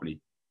 You can't really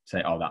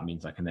say, oh, that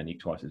means I can then eat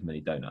twice as many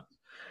donuts.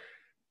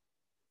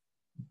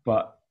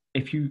 But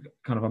if you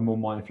kind of are more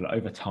mindful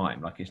over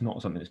time, like it's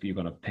not something that you're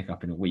going to pick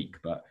up in a week,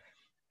 but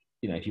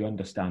if you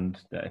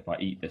understand that if I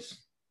eat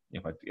this,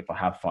 if I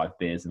have 5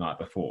 beers the night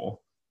before,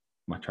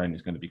 my training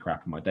is going to be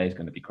crap and my day is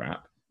going to be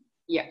crap.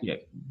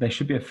 There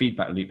should be a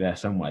feedback loop there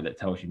somewhere that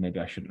tells you maybe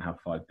I shouldn't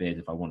have 5 beers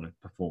if I want to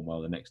perform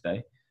well the next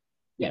day.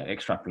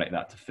 Extrapolate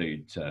that to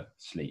food, to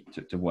sleep,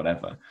 to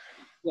whatever.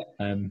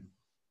 And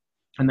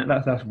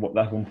that's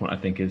one point I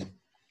think is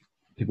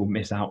people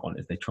miss out on,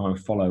 is they try and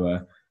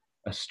follow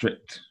a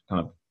strict kind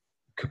of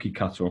cookie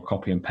cutter or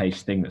copy and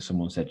paste thing that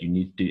someone said you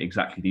need to do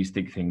exactly these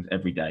things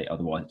every day,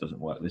 otherwise it doesn't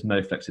work. There's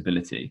no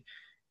flexibility,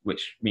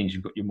 which means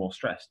you're more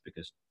stressed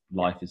because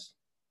life is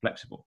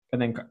flexible.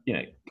 And then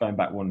going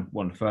back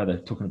one further,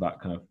 talking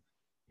about kind of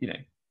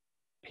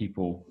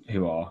people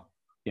who are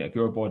if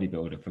you're a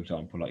bodybuilder, for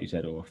example, like you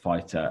said, or a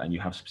fighter, and you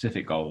have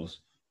specific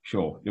goals,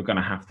 sure, you're going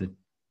to have to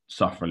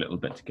suffer a little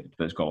bit to get to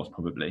those goals.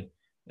 Probably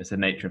it's the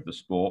nature of the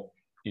sport.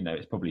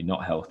 It's probably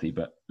not healthy,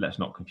 but let's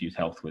not confuse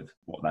health with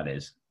what that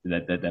is.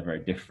 They're very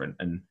different.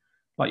 And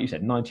like you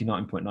said,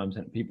 99.9%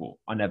 of people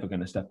are never going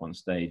to step on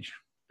stage.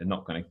 They're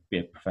not going to be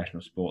a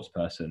professional sports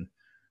person.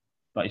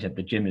 Like you said,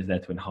 the gym is there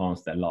to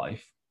enhance their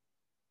life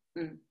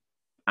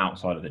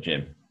outside of the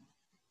gym.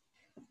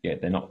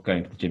 They're not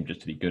going to the gym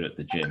just to be good at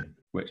the gym,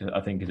 which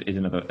I think is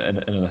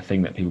another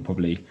thing that people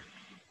probably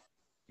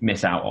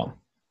miss out on.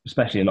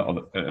 Especially a lot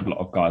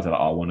of guys are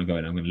like, I want to go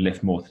and I'm going to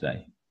lift more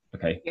today.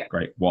 Okay,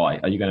 great. Why?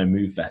 Are you going to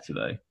move better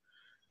though?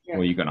 Or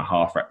are you going to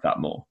half rep that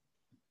more?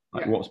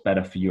 Like what's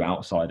better for you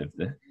outside of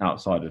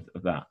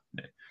that?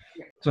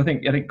 So I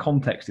think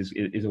context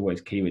is always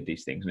key with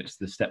these things, and it's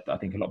the step that I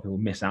think a lot of people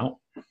miss out.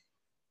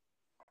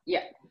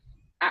 Yeah,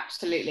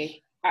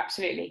 absolutely.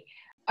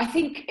 I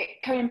think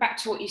coming back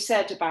to what you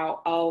said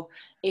about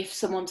if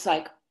someone's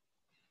like,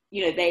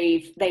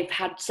 they've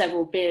had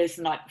several beers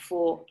the night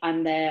before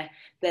and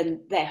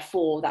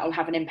therefore that will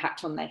have an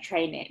impact on their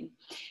training.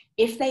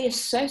 If they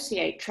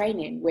associate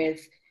training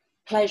with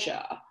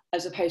pleasure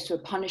as opposed to a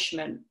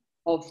punishment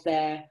of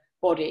their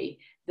body,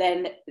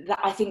 then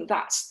I think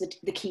that's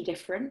the key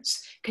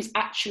difference, because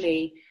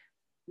actually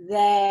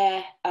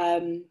their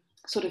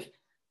sort of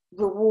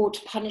reward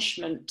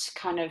punishment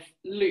kind of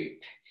loop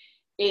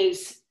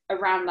is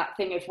around that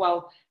thing of,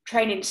 well,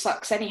 training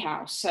sucks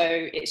anyhow,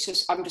 so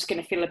I'm just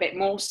going to feel a bit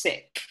more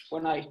sick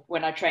when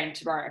I train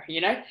tomorrow.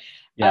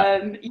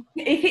 If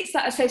it's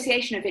that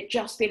association of it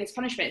just being as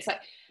punishment, it's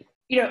like,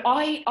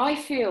 I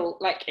feel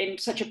like in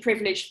such a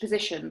privileged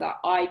position that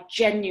I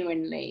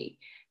genuinely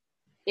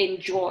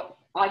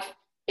have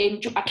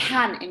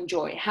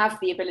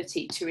the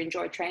ability to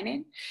enjoy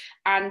training.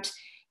 And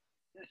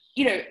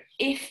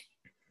if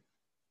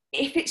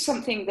it's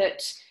something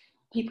that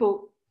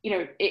people,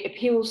 it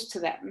appeals to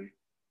them,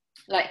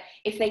 like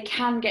if they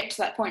can get to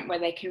that point where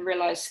they can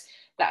realize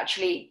that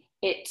actually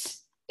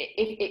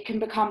it can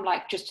become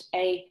like just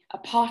a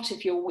part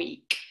of your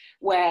week,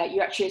 where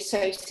you actually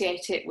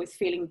associate it with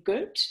feeling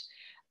good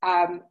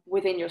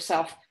within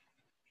yourself,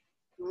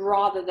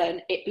 rather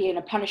than it being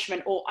a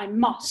punishment, or I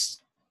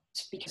must,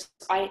 because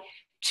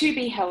to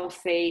be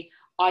healthy,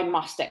 I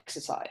must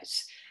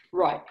exercise.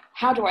 Right,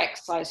 how do I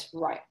exercise?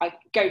 Right, I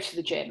go to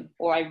the gym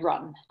or I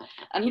run.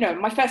 And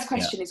my first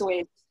question is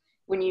always,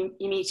 when you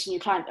meet a new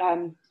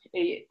client,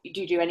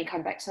 you do any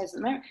kind of exercise at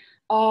the moment?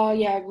 Oh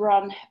yeah,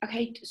 run.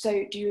 Okay,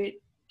 so do you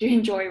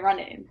enjoy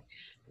running?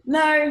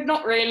 No,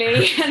 not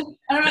really. And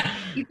I'm like,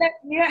 you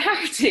don't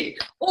have to.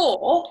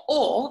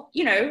 Or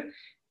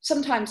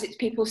sometimes it's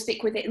people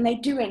stick with it and they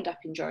do end up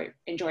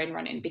enjoying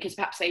running, because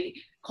perhaps they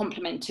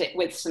complement it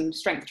with some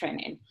strength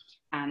training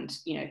and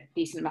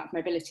decent amount of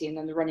mobility, and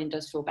then the running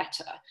does feel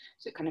better,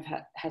 so it kind of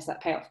has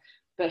that payoff.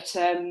 But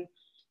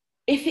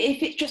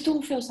if it just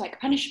all feels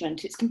like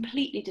punishment, it's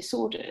completely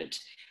disordered,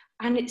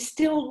 and it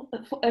still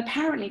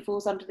apparently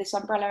falls under this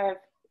umbrella of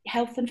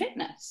health and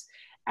fitness,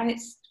 and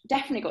it's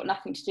definitely got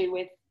nothing to do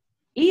with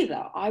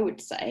either, I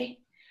would say.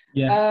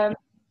 I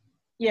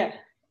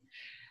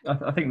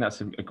think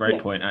that's a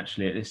great point,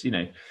 actually. It's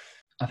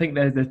I think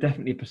there's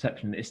definitely a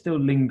perception that it's still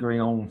lingering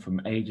on from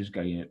ages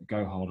ago.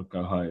 Go hard or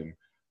go home.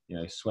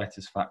 Sweat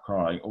is fat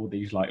crying. All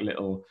these like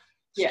little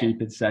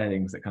stupid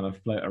sayings that kind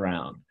of float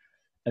around,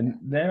 and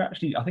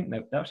I think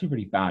they're actually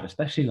really bad.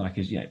 Especially like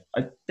as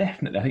I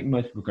think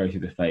most people go through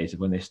the phase of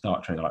when they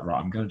start training, like, right,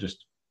 I'm going to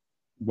just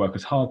work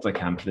as hard as I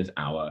can for this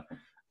hour.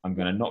 I'm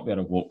going to not be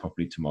able to walk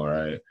properly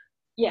tomorrow.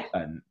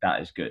 And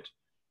that is good.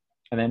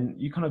 And then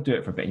you kind of do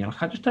it for a bit, and you're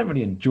like, I just don't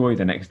really enjoy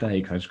the next day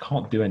because I just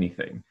can't do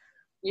anything.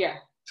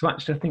 So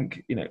actually, I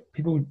think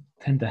people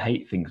tend to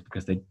hate things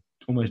because they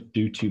almost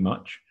do too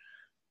much.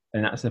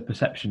 And that's a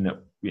perception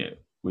that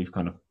we've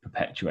kind of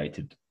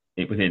perpetuated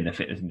it within the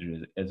fitness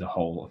industry as a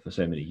whole for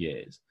so many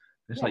years.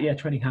 It's like,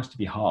 training has to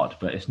be hard,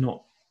 but it's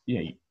not.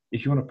 If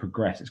you want to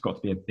progress, it's got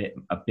to be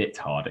a bit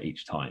harder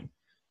each time.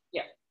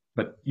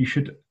 But you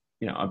should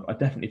I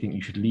definitely think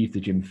you should leave the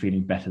gym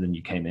feeling better than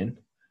you came in,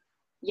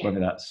 whether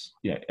that's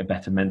a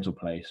better mental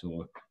place,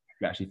 or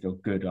you actually feel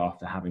good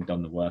after having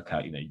done the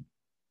workout,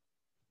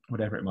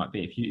 whatever it might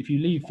be. If you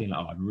leave feeling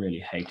like, oh, I really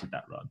hated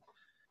that run,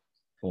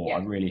 or I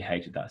really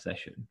hated that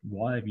session,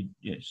 why have you,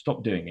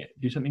 stop doing it,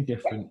 do something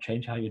different,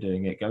 change how you're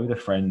doing it, go with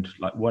a friend,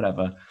 like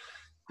whatever.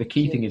 The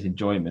key thing is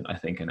enjoyment, I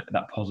think, and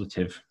that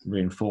positive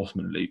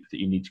reinforcement loop that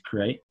you need to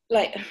create.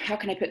 Like, how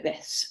can I put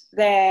this?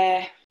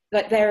 There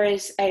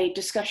is a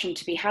discussion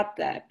to be had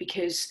there,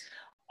 because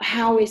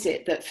how is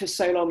it that for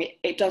so long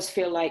it does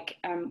feel like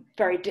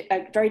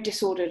very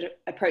disordered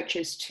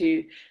approaches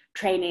to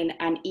training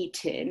and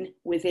eating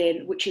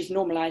which is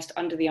normalized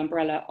under the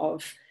umbrella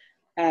of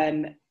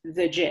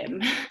the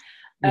gym,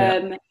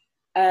 hasn't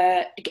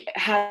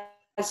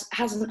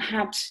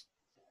had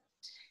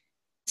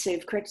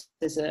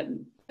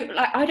criticism.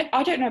 Like,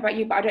 I don't know about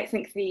you, but I don't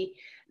think the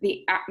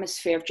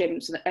atmosphere of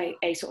gyms,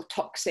 a sort of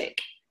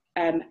toxic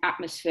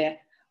atmosphere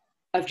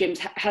of gyms,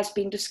 has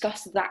been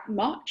discussed that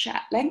much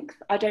at length.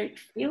 I don't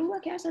feel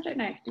like it has. I don't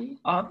know. Do you?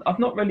 I've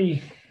not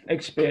really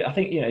experienced. I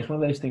think it's one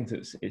of those things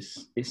that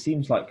it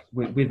seems like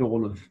with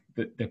all of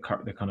the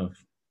kind of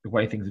the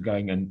way things are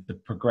going and the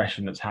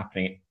progression that's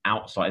happening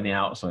in the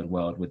outside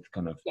world, with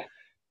kind of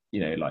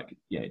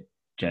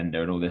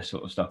gender and all this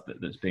sort of stuff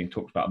that's being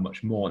talked about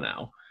much more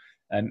now.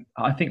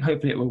 I think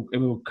hopefully it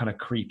will kind of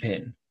creep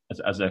in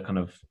as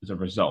a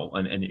result,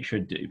 and it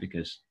should do,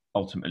 because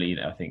ultimately,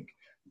 I think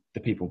the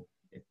people,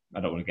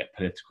 I don't want to get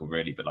political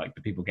really, but like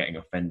the people getting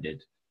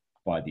offended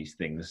by these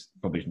things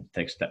probably should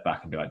take a step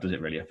back and be like, does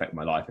it really affect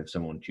my life if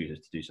someone chooses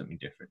to do something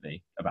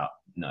differently?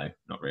 No,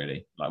 not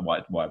really. Like,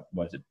 why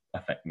does it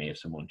affect me if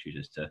someone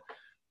chooses to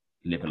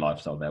live a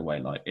lifestyle their way?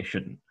 Like, it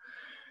shouldn't.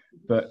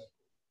 But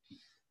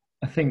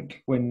I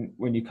think when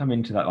you come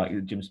into that, like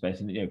the gym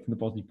space, and from the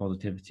body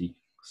positivity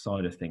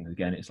side of things,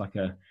 again, it's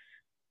a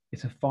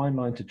fine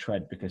line to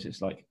tread, because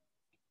it's like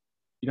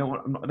I don't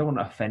want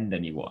to offend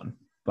anyone,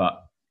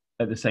 but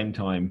at the same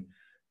time,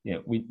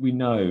 we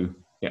know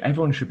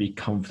everyone should be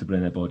comfortable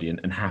in their body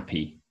and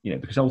happy,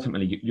 because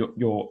ultimately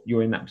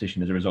you're in that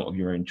position as a result of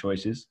your own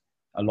choices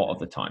a lot of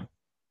the time.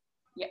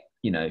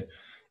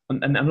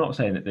 And I'm not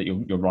saying that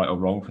you're right or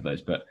wrong for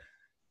those, but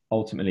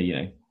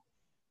ultimately,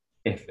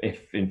 if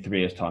in 3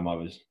 years' time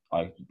I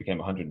became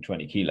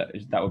 120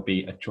 kilos, that would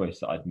be a choice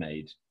that I'd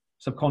made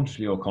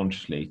subconsciously or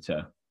consciously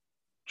to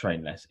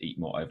train less, eat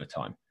more over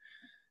time.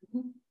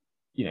 Mm-hmm.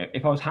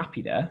 If I was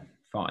happy there,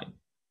 fine.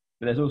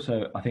 But there's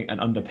also, I think, an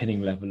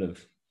underpinning level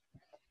of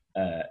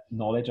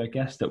knowledge, I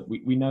guess, that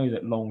we know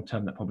that long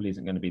term that probably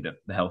isn't going to be the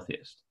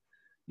healthiest.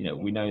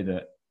 We know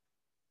that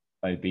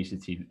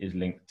obesity is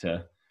linked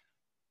to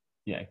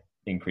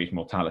increased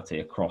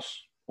mortality across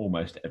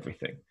almost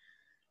everything.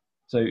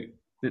 So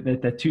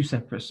they're two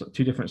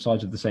different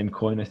sides of the same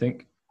coin, I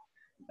think.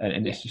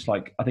 And it's just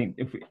like, I think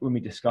when we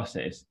discuss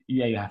it, it's,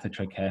 you have to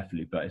tread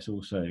carefully, but it's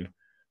also,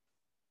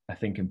 I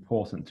think,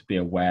 important to be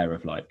aware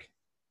of like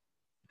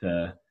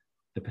the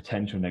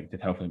potential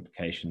negative health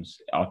implications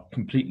are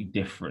completely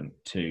different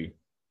to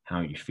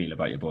how you feel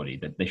about your body.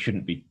 That they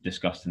shouldn't be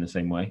discussed in the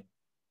same way.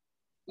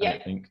 I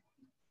think.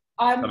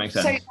 That makes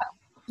sense. So,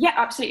 yeah,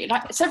 absolutely.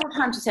 Like several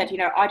times I said,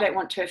 I don't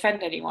want to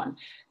offend anyone.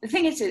 The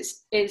thing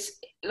is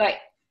like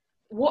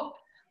what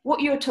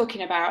you're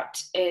talking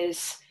about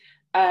is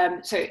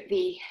so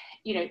the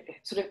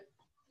sort of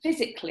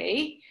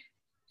physically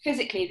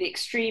the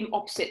extreme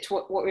opposite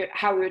to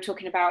how we were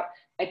talking about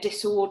a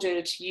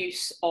disordered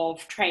use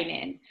of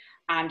training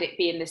and it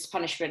being this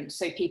punishment.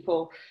 So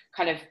people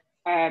kind of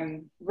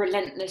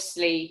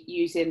relentlessly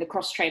using the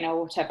cross trainer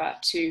or whatever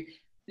to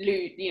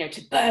lose,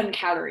 to burn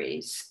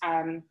calories.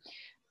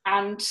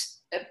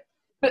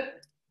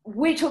 But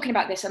we're talking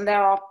about this, and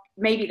there are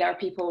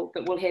people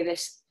that will hear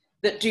this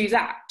that do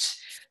that.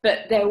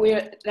 But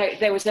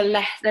there's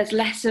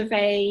less of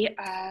a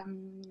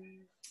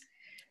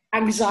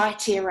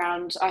anxiety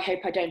around, I hope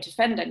I don't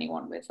offend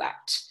anyone with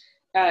that.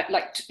 I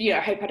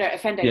hope I don't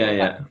offend anyone.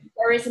 Yeah.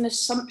 There is an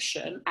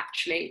assumption,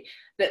 actually,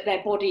 that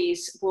their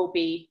bodies will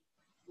be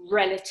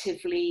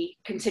relatively,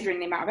 considering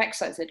the amount of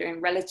exercise they're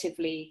doing,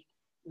 relatively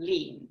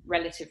lean,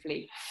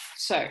 relatively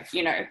so,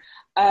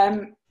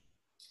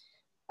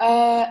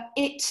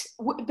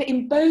 but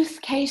in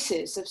both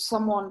cases of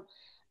someone,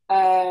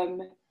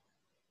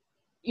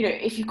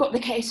 if you've got the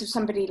case of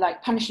somebody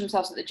like punish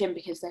themselves at the gym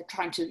because they're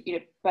trying to,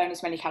 burn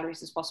as many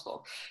calories as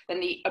possible, then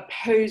the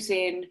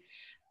opposing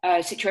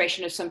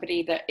situation of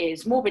somebody that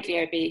is morbidly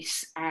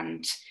obese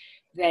and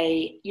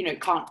they,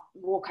 can't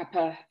walk up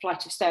a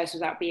flight of stairs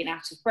without being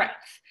out of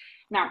breath.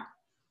 Now,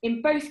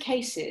 in both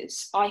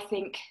cases, I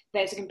think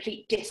there's a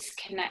complete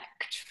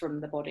disconnect from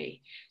the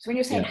body. So when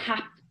you're saying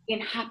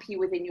happy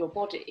within your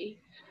body,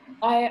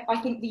 I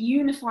think the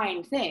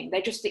unifying thing,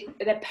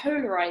 they're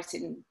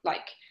polarizing,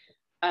 like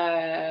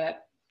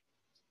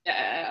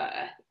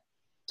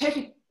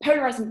totally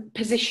polarizing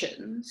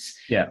positions,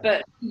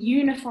 but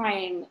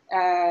unifying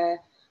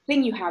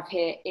thing you have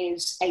here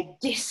is a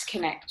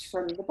disconnect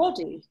from the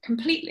body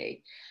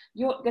completely.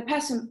 The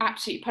person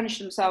absolutely punished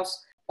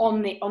themselves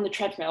on the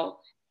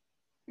treadmill.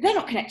 they're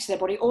not connected to their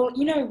body. Or,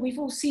 you know, we've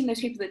all seen those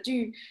people that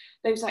do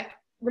those, like,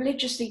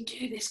 religiously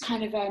do this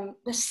kind of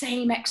the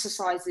same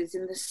exercises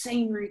in the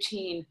same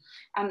routine,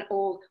 and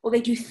or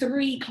they do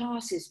 3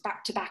 classes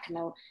back to back, and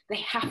they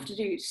have to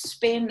do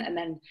spin and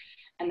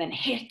then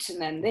hit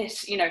and then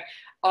this, you know,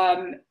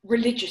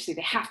 religiously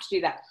they have to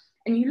do that.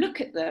 And you look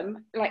at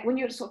them, like, when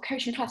you're sort of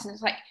coaching a class, and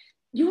it's like,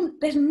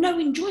 there's no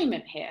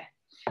enjoyment here.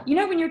 You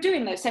know, when you're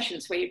doing those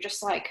sessions where you're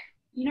just like,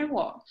 you know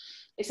what,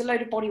 it's a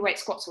load of bodyweight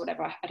squats or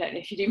whatever. I don't know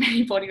if you do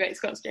many bodyweight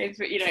squats, James,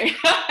 but you know.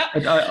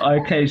 I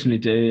occasionally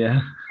do, yeah.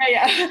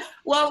 Yeah.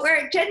 Well,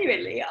 where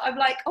genuinely, I'm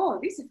like, oh,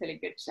 these are feeling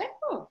good today.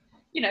 Oh,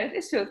 you know,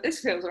 this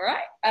feels all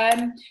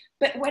right.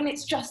 But when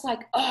it's just like,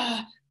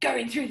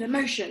 going through the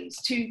motions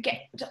to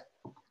get to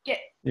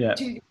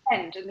the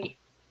end, and the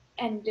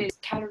end is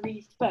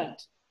calories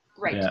burnt.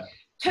 Great. Yeah.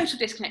 Total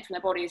disconnect from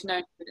their body is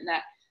known in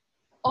that.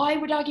 I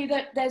would argue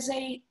that there's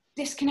a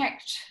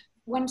disconnect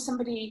when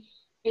somebody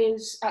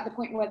is at the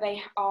point where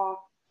they are,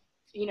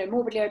 you know,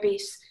 morbidly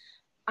obese.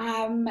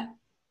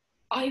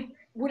 I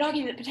would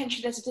argue that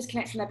potentially there's a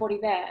disconnect from their body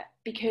there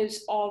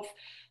because of,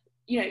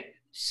 you know,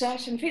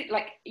 certain,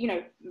 like, you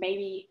know,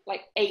 maybe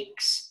like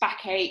aches,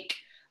 backache,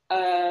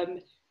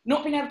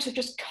 not being able to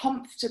just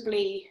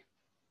comfortably,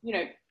 you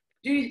know,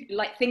 do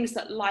like things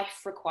that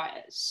life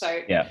requires. So,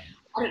 yeah.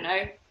 I don't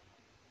know,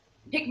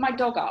 pick my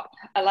dog up,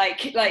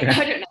 like I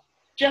don't know,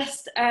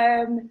 just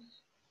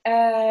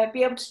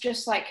be able to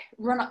just like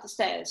run up the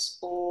stairs,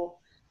 or,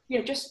 you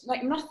know, just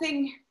like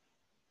nothing,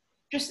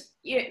 just,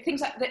 you know,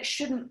 things like that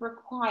shouldn't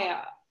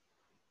require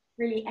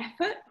really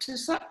effort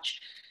as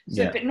such.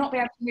 So, but not be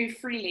able to move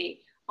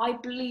freely. I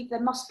believe there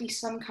must be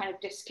some kind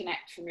of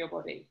disconnect from your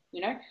body.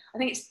 You know, I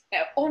think it's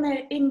on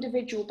an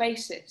individual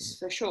basis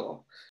for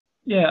sure.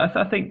 Yeah,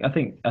 I think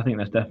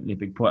that's definitely a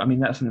big point. I mean,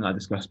 that's something I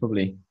discussed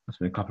probably it's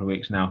been a couple of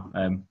weeks now.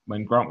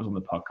 When Grant was on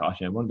the podcast,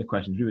 you know, one of the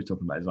questions we were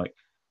talking about is like,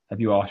 have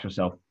you asked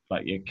yourself,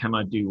 like, can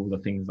I do all the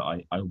things that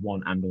I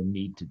want and or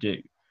need to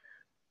do?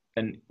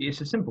 And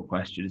it's a simple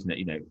question, isn't it?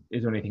 You know,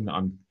 is there anything that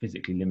I'm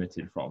physically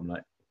limited from?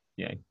 Like,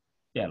 you know,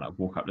 yeah, like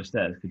walk up the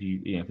stairs. Could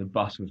you, you know, if the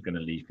bus was going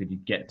to leave, could you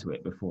get to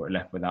it before it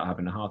left without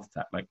having a heart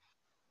attack? Like,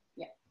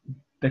 yeah,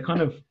 they're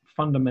kind of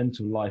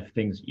fundamental life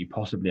things that you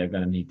possibly are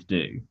going to need to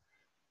do.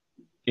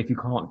 If you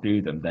can't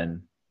do them,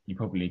 then you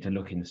probably need to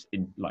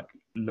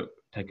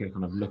take a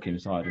kind of look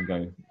inside and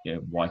go, you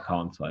know, why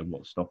can't I?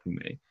 What's stopping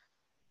me?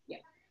 Yeah.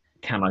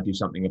 Can I do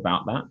something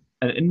about that?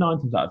 And in 9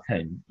 times out of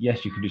 10,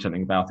 yes, you can do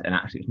something about it, and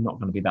actually, it's not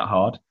going to be that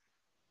hard.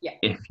 Yeah.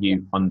 If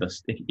you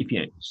if you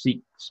know,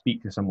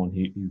 speak to someone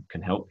who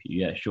can help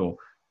you, yeah, sure.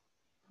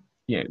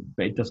 Yeah,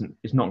 but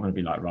it's not going to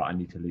be like, right, I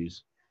need to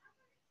lose,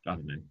 I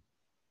don't know,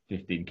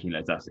 15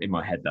 kilos. That's in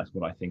my head. That's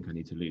what I think I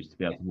need to lose to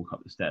be able to walk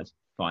up the stairs.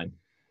 Fine.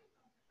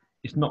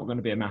 It's not going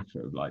to be a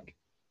matter of like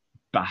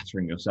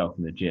battering yourself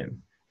in the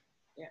gym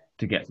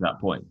to get to that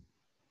point.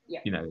 Yeah.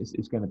 You know,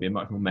 it's going to be a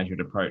much more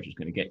measured approach. It's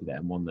going to get you there,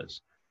 and one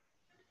that's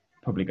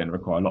probably going to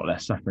require a lot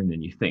less suffering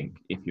than you think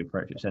if you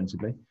approach it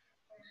sensibly.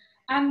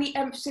 And the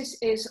emphasis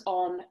is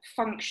on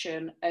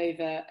function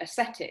over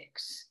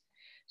aesthetics.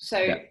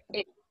 So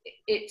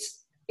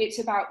it's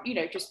about, you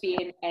know, just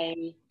being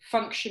a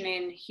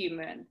functioning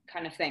human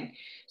kind of thing.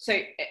 So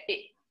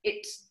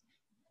it's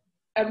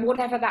and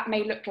whatever that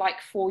may look like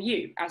for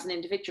you as an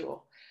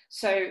individual.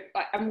 So,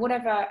 and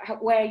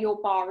where your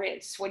bar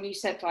is, when you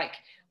said like,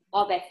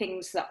 are there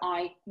things that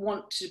I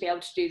want to be able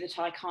to do that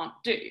I can't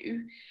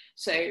do?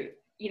 So,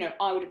 you know,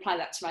 I would apply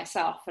that to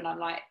myself, and I'm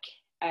like,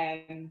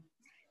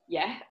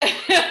 yeah,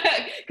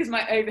 because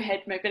my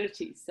overhead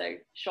mobility is so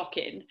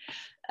shocking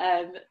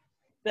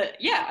that,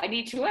 yeah, I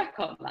need to work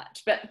on that.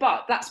 But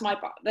that's my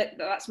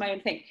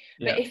own thing.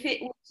 Yeah. But if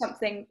it was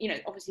something, you know,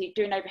 obviously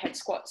doing overhead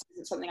squats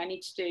isn't something I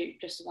need to do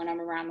just when I'm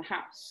around the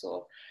house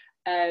or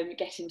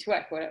getting to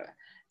work or whatever.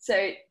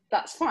 So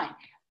that's fine.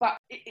 But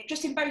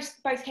just in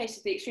both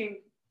cases, the extreme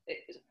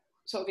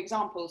sort of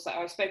examples that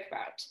I spoke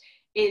about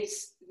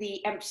is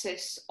the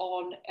emphasis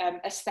on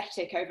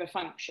aesthetic over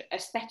function,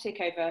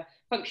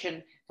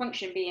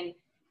 function being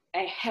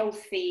a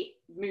healthy,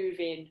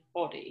 moving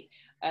body.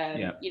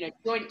 You know,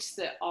 joints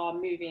that are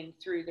moving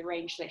through the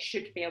range they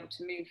should be able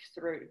to move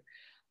through.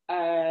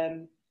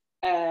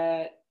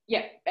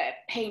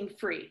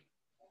 Pain-free,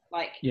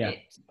 like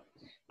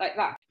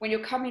that. When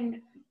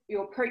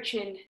you're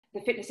approaching the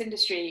fitness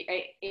industry,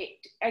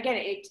 I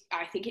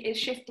think it is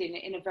shifting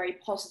in a very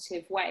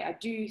positive way. I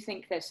do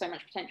think there's so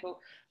much potential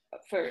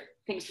for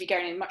things to be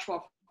going in much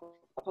more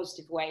a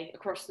positive way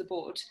across the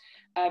board,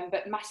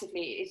 but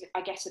massively is,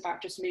 I guess,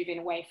 about just moving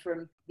away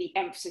from the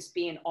emphasis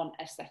being on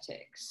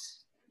aesthetics.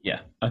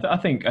 Yeah, I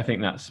think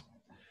that's,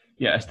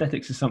 yeah,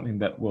 aesthetics is something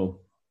that will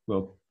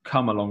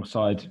come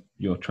alongside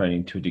your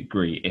training to a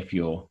degree if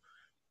you're,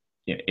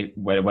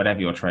 whatever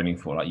you're training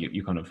for, like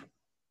you kind of,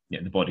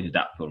 the body's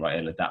adaptable, right?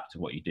 It'll adapt to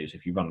what you do. So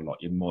if you run a lot,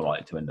 you're more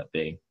likely to end up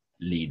being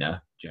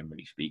leaner,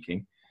 generally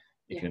speaking,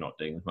 if you're not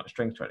doing as much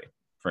strength training,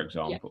 for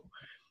example.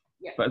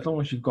 Yeah. But as long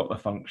as you've got the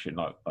function,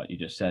 like you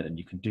just said, and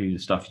you can do the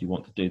stuff you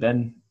want to do,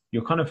 then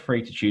you're kind of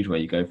free to choose where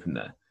you go from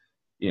there.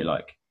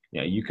 Like,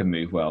 you can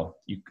move well.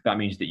 That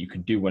means that you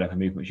can do whatever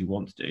movements you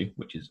want to do,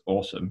 which is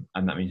awesome.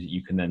 And that means that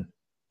you can then,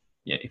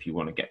 if you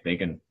want to get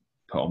big and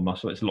put on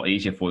muscle, it's a lot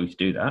easier for you to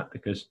do that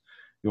because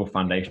your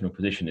foundational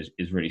position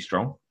is really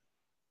strong.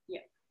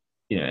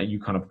 Yeah. You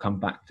kind of come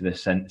back to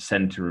the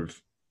center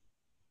of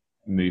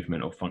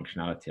movement or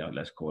functionality,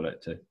 let's call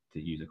it, to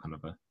use a kind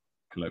of a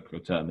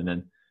colloquial term, and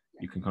then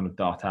you can kind of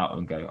dart out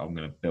and go, I'm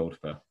going to build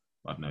for,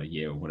 I don't know, a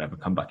year or whatever,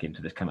 come back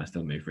into this, can I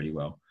still move really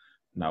well?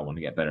 Now I want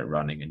to get better at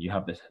running, and you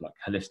have this like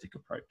holistic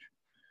approach.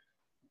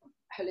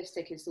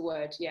 Holistic is the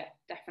word, yeah,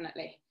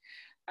 definitely.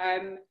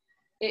 I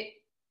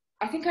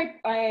think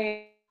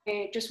I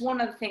just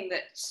one other thing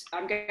that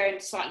I'm going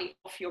slightly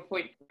off your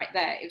point right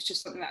there, it was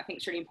just something that I think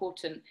is really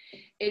important,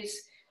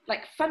 is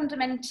like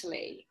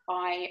fundamentally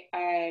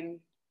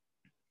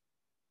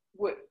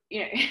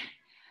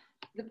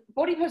the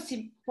body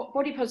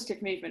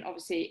positive movement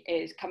obviously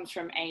comes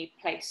from a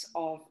place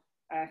of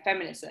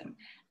feminism,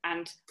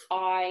 and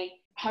I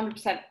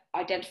 100%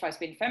 identify as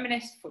being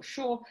feminist for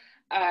sure,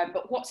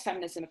 but what's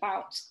feminism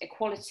about?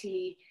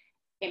 Equality,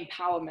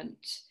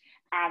 empowerment,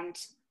 and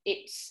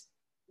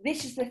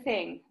this is the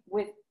thing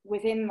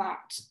within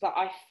that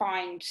I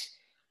find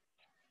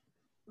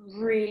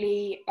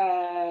really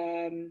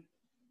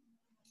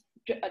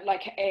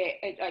like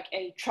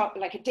a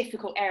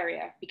difficult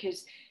area,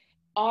 because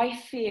I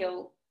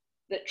feel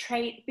that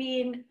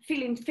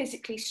feeling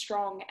physically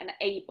strong and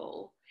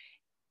able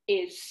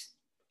is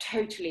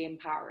totally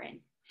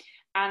empowering.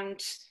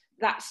 And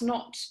that's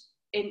not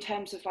in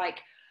terms of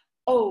like,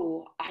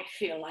 oh, I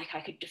feel like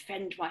I could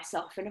defend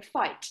myself in a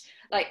fight.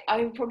 Like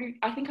I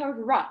think I would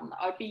run.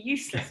 I'd be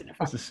useless in a fight.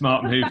 That's a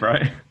smart move,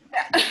 right?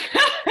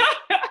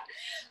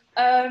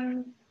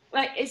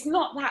 Like it's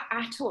not that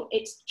at all.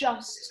 It's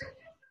just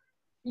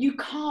we're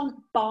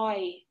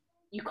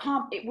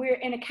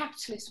in a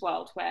capitalist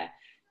world where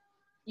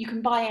you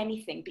can buy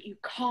anything, but you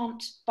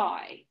can't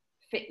buy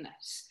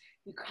fitness.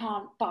 You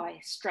can't buy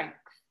strength.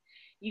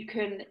 You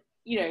can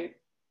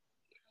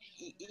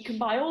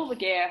buy all the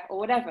gear or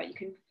whatever. You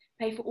can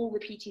pay for all the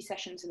PT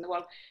sessions in the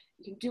world.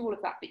 You can do all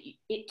of that, but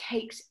it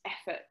takes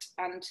effort.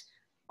 And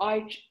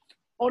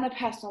on a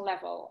personal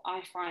level,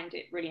 I find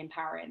it really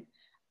empowering.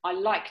 I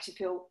like to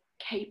feel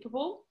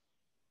capable.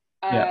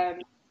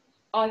 I've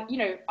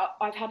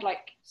had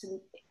like some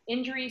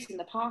injuries in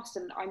the past,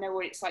 and I know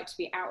what it's like to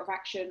be out of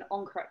action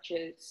on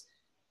crutches.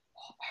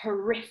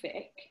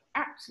 Horrific,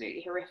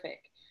 absolutely horrific.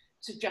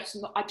 So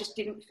I just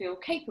didn't feel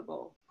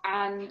capable,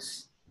 and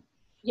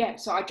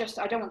so I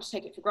don't want to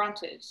take it for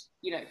granted,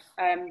 to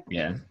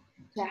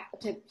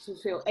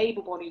feel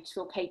able-bodied, to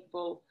feel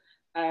capable.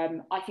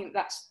 I think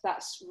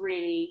that's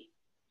really,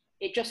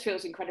 it just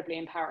feels incredibly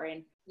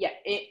empowering. Yeah,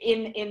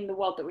 in the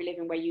world that we live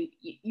in, where you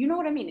know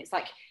what I mean. It's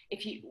like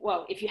if you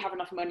have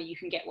enough money, you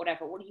can get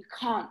whatever. Well, you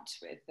can't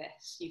with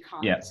this. You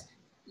can't. Yeah.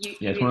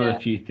 It's one of the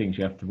few things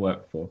you have to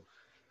work for.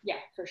 Yeah,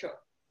 for sure.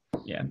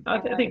 Yeah, I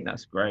think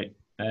that's great.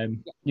 I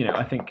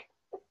think,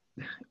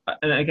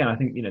 and again, I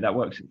think that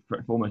works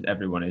for almost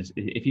everyone. Is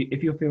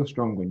if you feel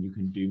stronger and you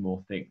can do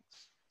more things,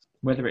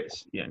 whether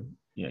it's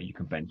you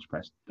can bench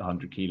press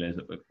 100 kilos,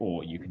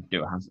 or you can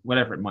do a handstand,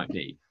 whatever it might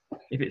be.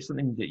 If it's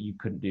something that you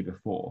couldn't do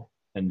before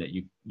and that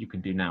you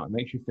can do now, it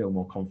makes you feel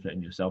more confident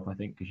in yourself, I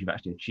think, because you've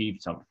actually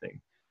achieved something.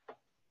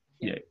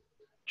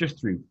 Just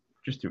through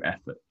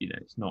effort.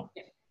 It's not.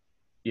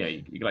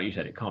 Like you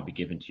said, it can't be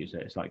given to you. So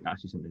it's like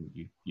actually something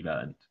that you've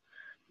earned.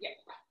 Yeah,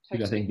 totally.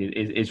 Which I think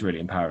is really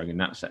empowering in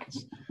that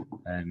sense.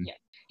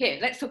 Here,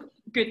 let's talk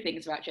good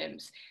things about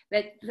gyms.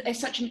 They're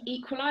such an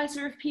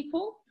equalizer of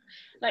people.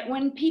 Like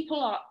when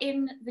people are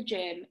in the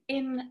gym,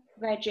 in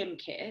their gym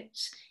kit,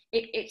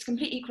 it's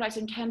complete equalizer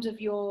in terms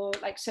of your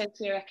like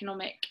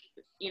socioeconomic,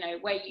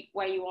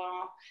 where you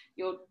are,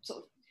 your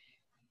sort of,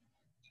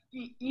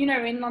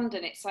 in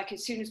London, it's like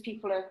as soon as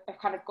people have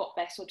kind of got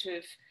their sort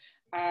of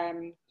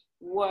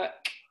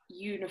work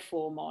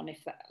uniform on,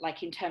 if that,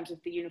 like in terms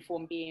of the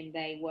uniform being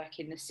they work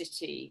in the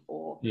city,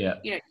 or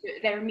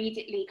they're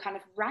immediately kind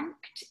of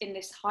ranked in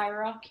this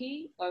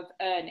hierarchy of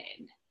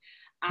earning.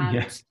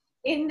 And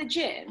in the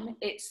gym,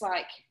 it's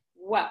like,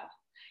 well,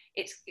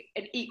 it's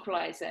an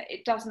equalizer.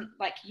 It doesn't,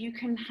 like, you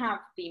can have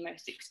the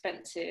most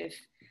expensive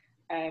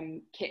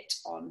kit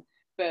on,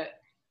 but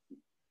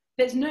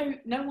there's no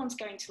one's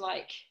going to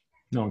like.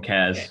 No one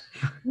cares.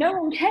 No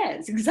one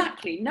cares,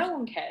 exactly. No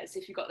one cares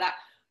if you've got that.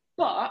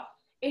 But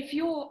if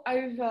you're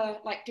over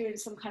like doing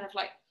some kind of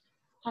like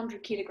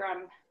 100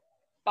 kilogram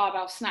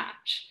barbell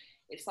snatch,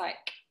 it's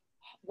like,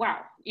 wow,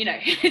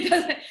 it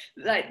doesn't,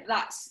 like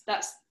that's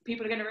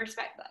people are going to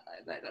respect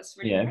that. That's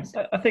really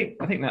impressive. I think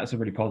that's a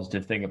really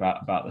positive thing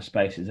about the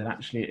spaces, and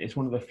actually it's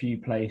one of the few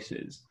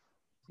places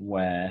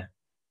where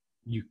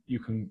you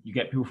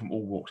get people from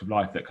all walks of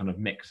life that kind of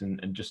mix and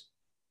just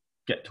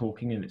get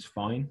talking, and it's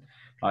fine.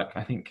 Like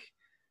I think,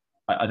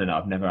 I don't know,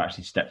 I've never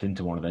actually stepped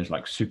into one of those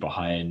like super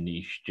high-end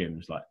niche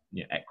gyms like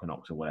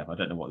Equinox or whatever. I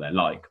don't know what they're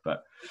like,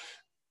 but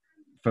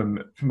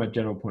from a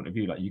general point of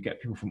view, like you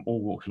get people from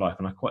all walks of life,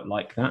 and I quite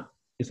like that.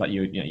 It's like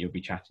you'll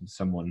be chatting to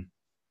someone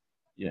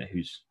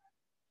who's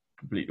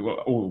completely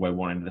all the way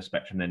one end of the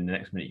spectrum, then the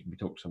next minute you can be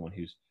talking to someone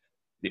who's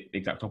the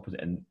exact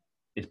opposite, and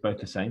it's both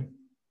the same.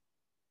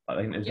 I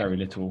think there's very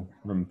little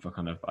room for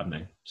kind of, I don't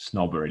know,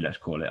 snobbery, let's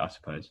call it, I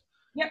suppose.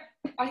 Yep,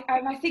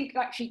 I think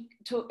actually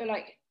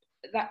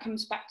that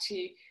comes back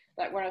to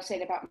like what I was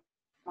saying about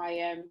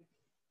my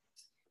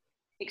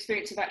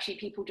experience of actually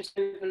people just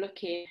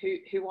overlooking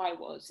who I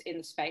was in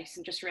the space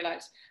and just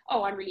realise,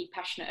 oh, I'm really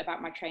passionate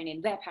about my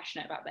training, they're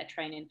passionate about their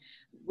training,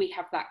 we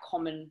have that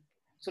common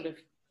sort of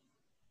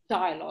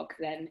dialogue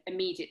then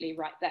immediately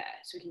right there,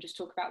 so we can just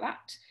talk about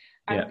that.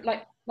 And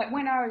like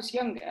when I was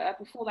younger,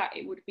 before that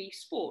it would be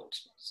sport,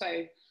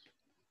 so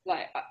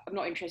like I'm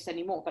not interested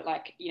anymore, but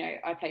like, you know,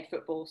 I played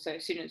football, so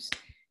as soon as,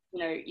 you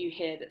know, you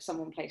hear that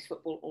someone plays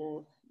football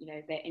or, you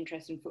know, they're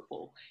interested in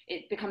football,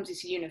 it becomes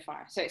this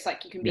unifier. So it's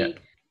like you can be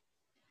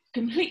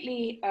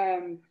completely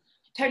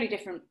totally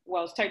different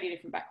worlds, totally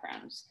different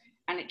backgrounds,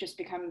 and it just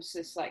becomes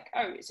this like,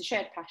 oh, it's a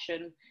shared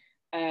passion.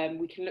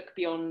 We can look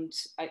beyond,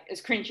 as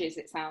cringy as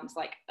it sounds,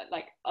 like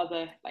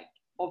other like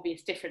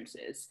obvious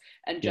differences,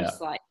 and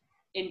just like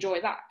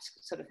enjoy that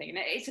sort of thing. And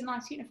it's a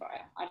nice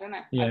unifier. I don't know.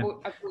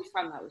 I've always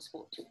found that with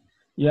sport too.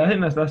 Yeah, I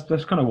think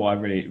that's kind of why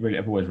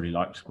I've always really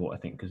liked sport. I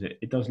think because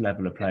it does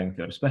level a playing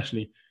field,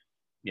 especially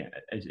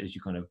as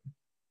you kind of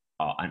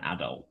are an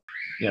adult.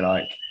 You're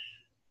like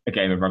a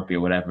game of rugby or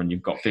whatever, and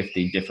you've got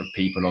 15 different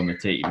people on the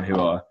team who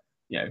are,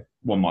 you know,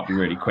 one might be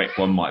really quick,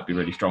 one might be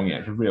really strong.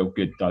 It's a real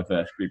good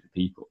diverse group of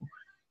people.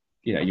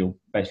 You know, you'll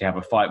basically have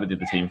a fight with the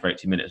other team for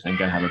 80 minutes and then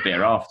go and have a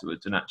beer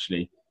afterwards, and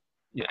actually,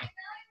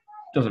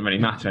 doesn't really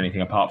matter anything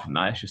apart from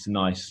that. It's just a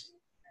nice,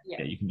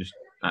 you can just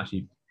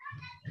actually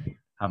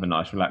have a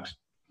nice, relaxed,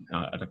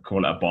 I'd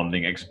call it a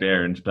bonding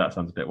experience, but that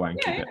sounds a bit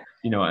wanky, but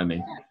you know what I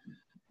mean?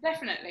 Yeah,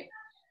 definitely.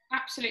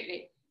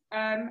 Absolutely.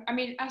 I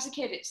mean, as a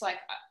kid, it's like,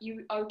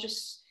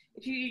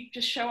 if you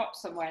just show up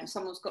somewhere and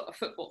someone's got a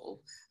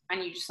football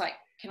and you just like,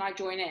 can I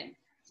join in?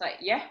 It's like,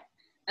 yeah.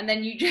 And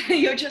then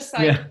you're just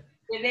like,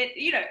 with it,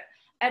 you know,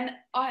 and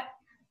I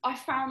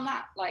found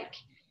that like,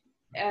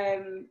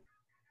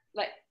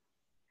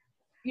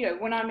 you know,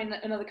 when I'm in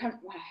another country,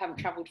 well, I haven't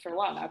traveled for a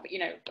while now, but you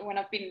know, when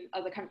I've been in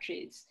other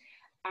countries,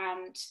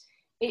 and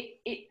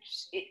it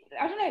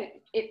I don't know,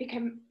 it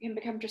can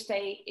become just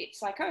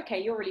it's like,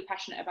 okay, you're really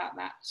passionate about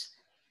that,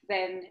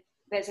 then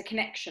there's a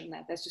connection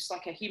there. There's just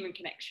like a human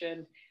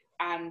connection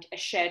and a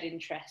shared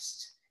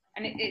interest,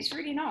 and it's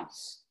really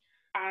nice.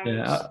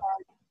 And I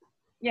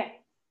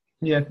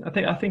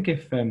think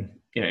if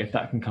if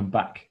that can come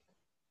back,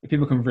 if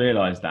people can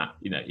realise that,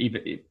 you know,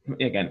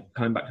 again,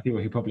 coming back to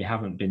people who probably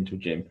haven't been to a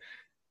gym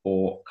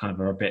or kind of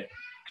are a bit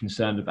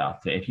concerned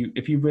about it,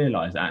 if you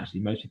realise that actually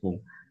most people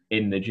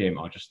in the gym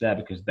are just there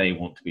because they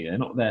want to be there,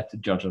 not there to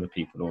judge other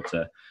people or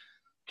to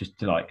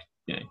like,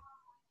 you know,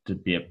 to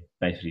be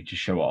basically to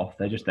show off.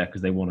 They're just there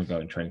because they want to go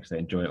and train because they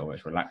enjoy it or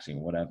it's relaxing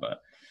or whatever.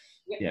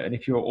 And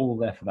if you're all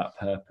there for that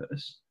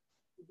purpose,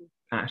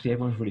 actually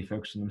everyone's really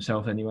focused on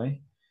themselves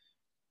anyway.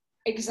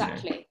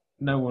 Exactly.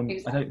 You know, no one,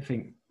 I don't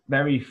think,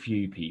 very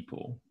few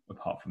people,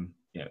 apart from,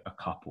 you know, a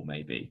couple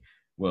maybe,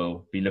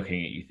 will be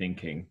looking at you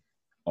thinking,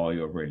 oh,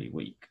 you're really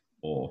weak,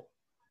 or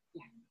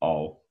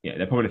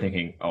they're probably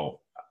thinking, oh,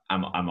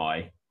 am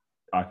I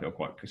feel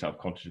quite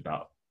self-conscious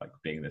about like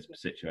being in this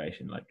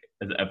situation, like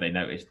have they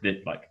noticed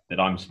that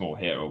I'm small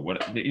here, or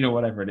what, you know,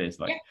 whatever it is,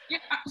 like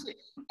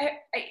absolutely.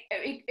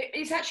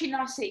 It's actually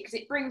nice to see, because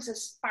it brings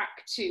us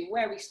back to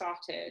where we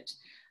started,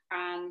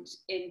 and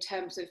in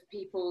terms of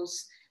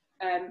people's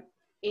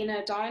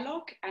inner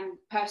dialogue and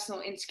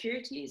personal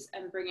insecurities,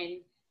 and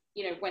bringing,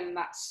 you know, when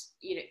that's,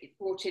 you know,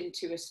 brought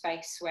into a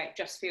space where it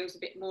just feels a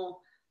bit more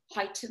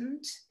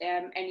heightened,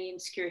 any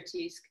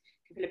insecurities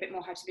can feel a bit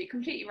more heightened. Be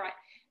completely right.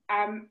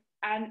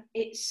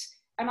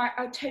 And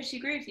I totally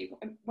agree with you.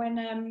 When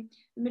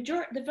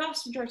the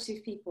vast majority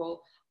of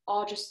people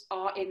are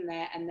in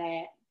there, and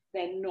they're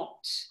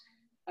not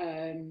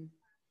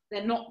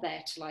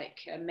there to like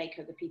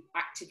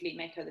actively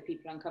make other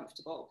people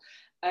uncomfortable.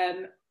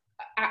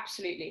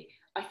 Absolutely.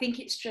 I think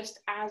it's just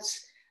as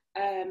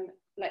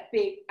like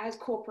big as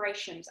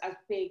corporations, as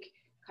big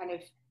kind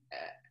of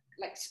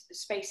like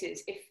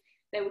spaces, if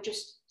there were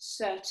just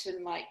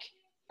certain like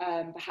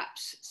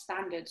perhaps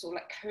standards or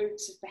like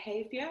codes of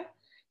behavior,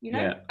 you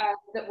know,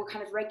 that were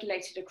kind of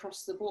regulated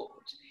across the board,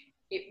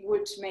 it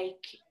would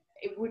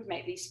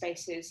make these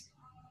spaces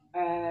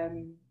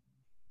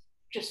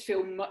just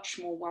feel much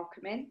more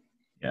welcoming.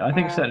 I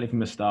think certainly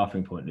from a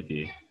staffing point of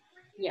view.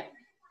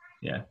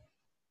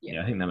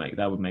 I think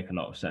that would make a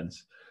lot of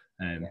sense.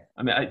 I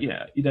mean,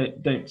 you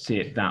don't see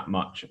it that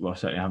much. Well,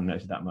 certainly I haven't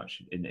noticed that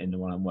much in the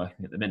one I'm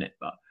working at the minute.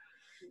 But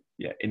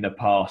in the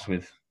past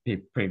with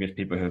previous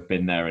people who have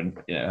been there and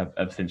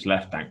have since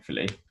left,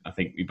 thankfully, I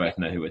think we both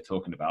know who we're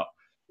talking about.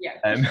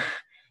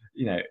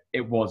 You know,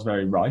 it was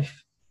very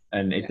rife,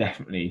 and it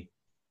definitely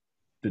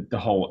the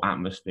whole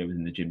atmosphere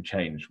within the gym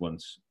changed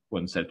once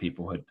said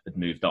people had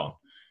moved on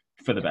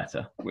for the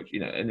better. Which, you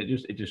know, and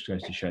it just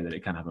goes to show that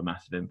it can have a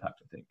massive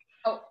impact, I think.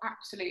 Oh,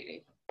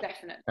 absolutely,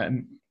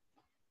 definitely.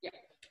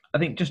 I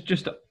think just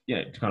to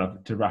kind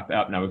of to wrap it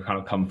up now, we've kind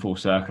of come full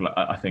circle,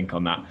 I think,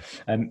 on that.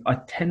 I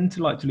tend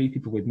to like to leave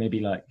people with maybe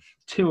like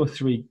 2 or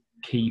 3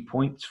 key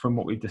points from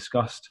what we've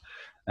discussed,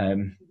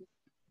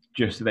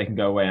 just so they can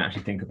go away and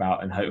actually think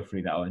about, and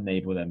hopefully that will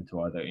enable them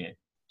to either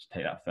just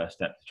take that first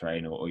step to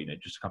train, or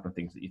just a couple of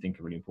things that you think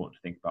are really important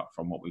to think about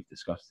from what we've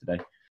discussed today.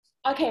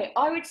 Okay,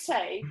 I would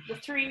say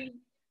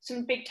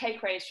some big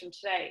takeaways from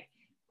today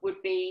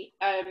would be,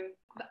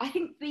 I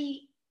think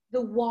the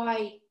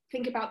why.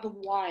 Think about the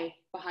why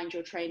behind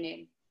your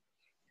training.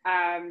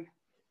 I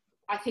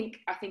think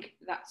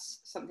that's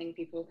something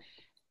people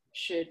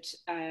should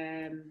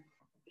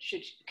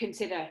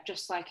consider.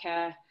 Just like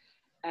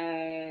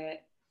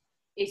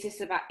is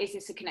this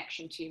a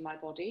connection to my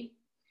body?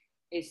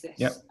 Is this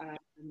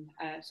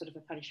sort of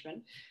a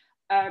punishment?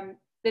 The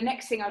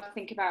next thing I'd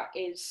think about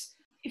is,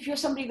 if you're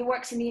somebody that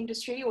works in the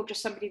industry or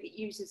just somebody that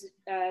uses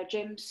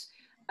gyms,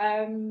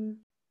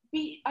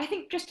 I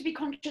think just to be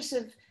conscious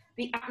of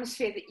the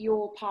atmosphere that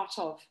you're part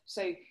of.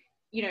 So,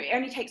 it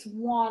only takes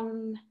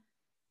one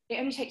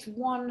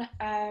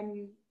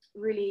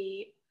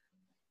really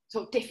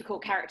sort of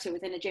difficult character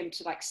within a gym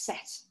to like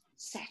set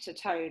a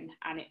tone,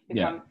 and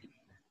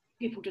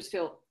people just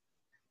feel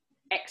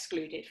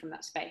excluded from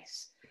that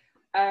space.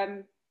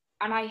 And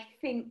I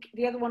think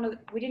the other one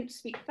we didn't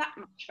speak that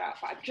much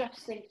about, but I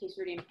just think is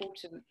really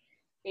important,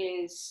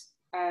 is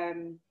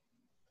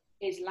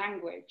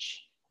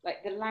language.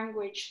 Like the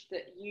language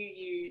that you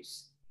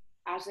use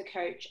as a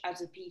coach,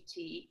 as a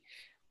PT,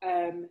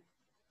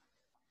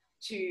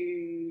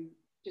 to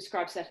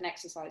describe certain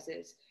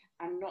exercises,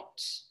 and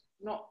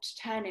not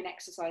turning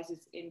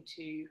exercises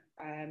into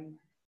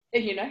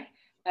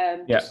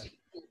just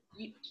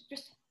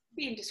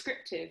being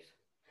descriptive.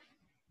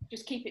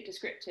 Just keep it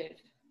descriptive.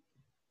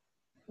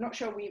 I'm not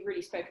sure we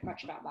really spoke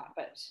much about that,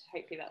 but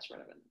hopefully that's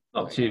relevant.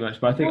 Not too much,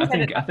 but I think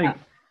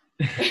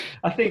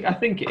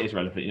it is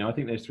relevant. I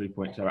think those 3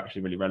 points are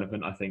actually really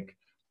relevant. I think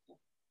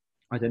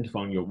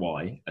identifying your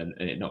why, and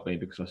it not being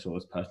because I saw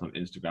this person on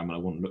Instagram and I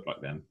want to look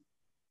like them,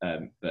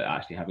 but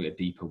actually having a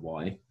deeper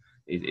why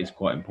is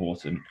quite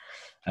important.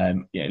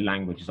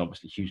 Language is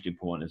obviously hugely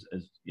important,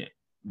 as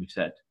we've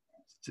said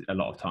a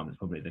lot of times. It's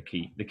probably the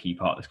key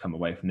part that's come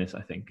away from this,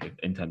 I think,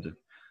 in terms of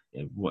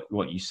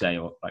what you say,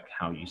 or like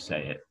how you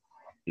say it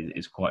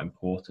is quite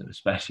important,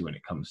 especially when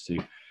it comes to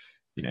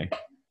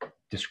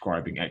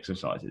describing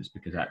exercises,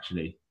 because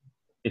actually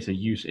it's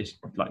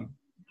like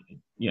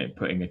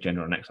putting a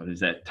gender on exercises,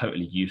 they're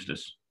totally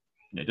useless.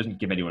 It doesn't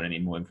give anyone any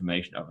more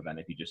information other than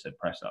if you just said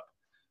press up.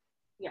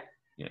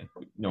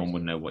 No one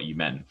would know what you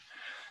meant.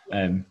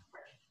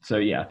 So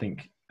I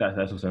think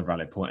that's also a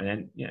valid point.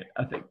 And then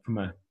I think from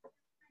I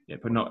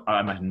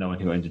imagine no one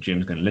who owns a gym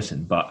is going to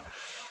listen, but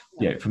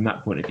from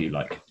that point of view,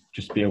 like,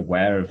 just be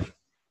aware of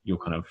your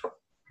kind of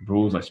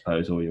rules, I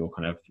suppose, or your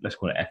kind of, let's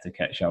call it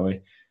etiquette, shall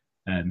we?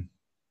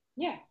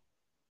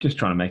 Just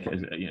trying to make it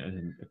as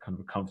in a kind of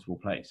a comfortable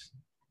place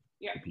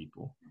for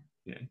people.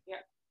 And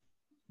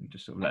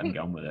just sort of let them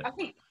get on with it. I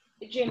think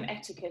gym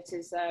etiquette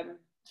is a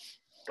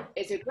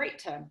great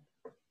term.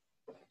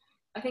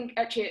 I think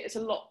actually it's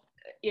a lot.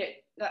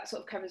 That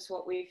sort of covers a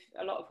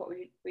lot of what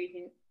we've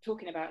been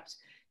talking about.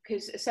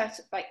 Because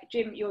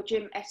your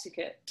gym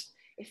etiquette,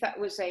 if that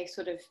was a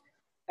sort of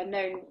a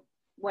known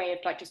way of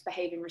like just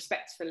behaving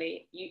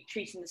respectfully, you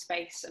treating the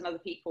space and other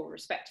people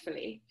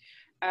respectfully,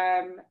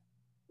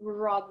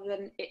 rather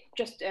than it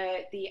just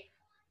the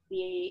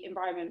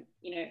environment,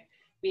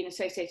 being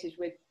associated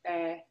with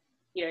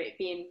it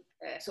being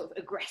sort of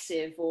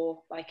aggressive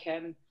or like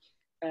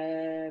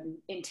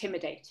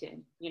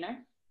intimidating, and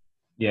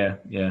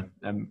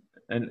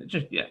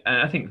just and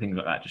I think things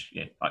like that, just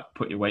like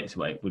put your weights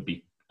away, would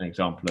be an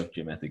example of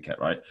gym etiquette,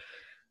 right?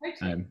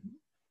 Totally.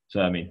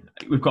 So I mean,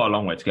 we've got a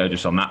long way to go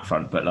just on that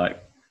front, but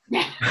like,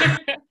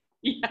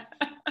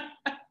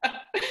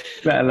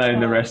 let alone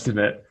the rest of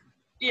it.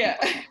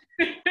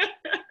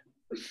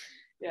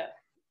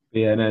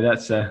 No,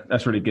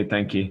 that's really good.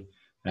 Thank you.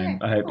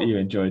 I hope that you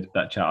enjoyed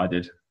that chat. I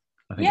did.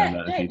 I think I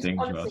learned a few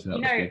things as well, so that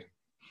was good.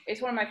 It's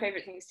one of my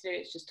favourite things to do.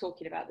 It's just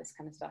talking about this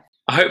kind of stuff.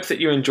 I hope that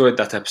you enjoyed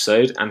that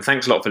episode, and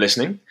thanks a lot for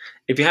listening.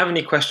 If you have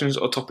any questions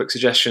or topic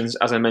suggestions,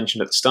 as I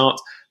mentioned at the start,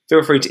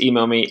 feel free to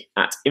email me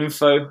at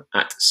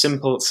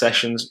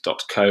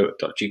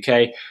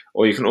info@simplesessions.co.uk,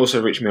 or you can also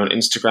reach me on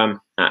Instagram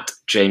at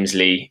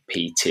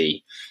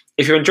JamesLeePT.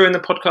 If you're enjoying the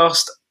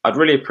podcast, I'd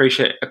really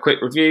appreciate a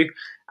quick review.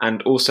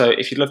 And also,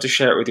 if you'd love to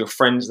share it with your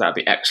friends, that'd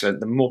be excellent.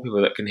 The more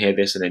people that can hear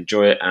this and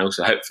enjoy it, and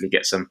also hopefully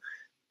get some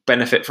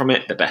benefit from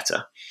it, the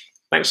better.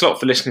 Thanks a lot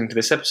for listening to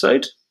this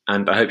episode,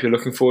 and I hope you're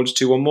looking forward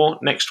to one more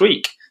next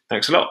week.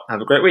 Thanks a lot. Have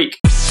a great week.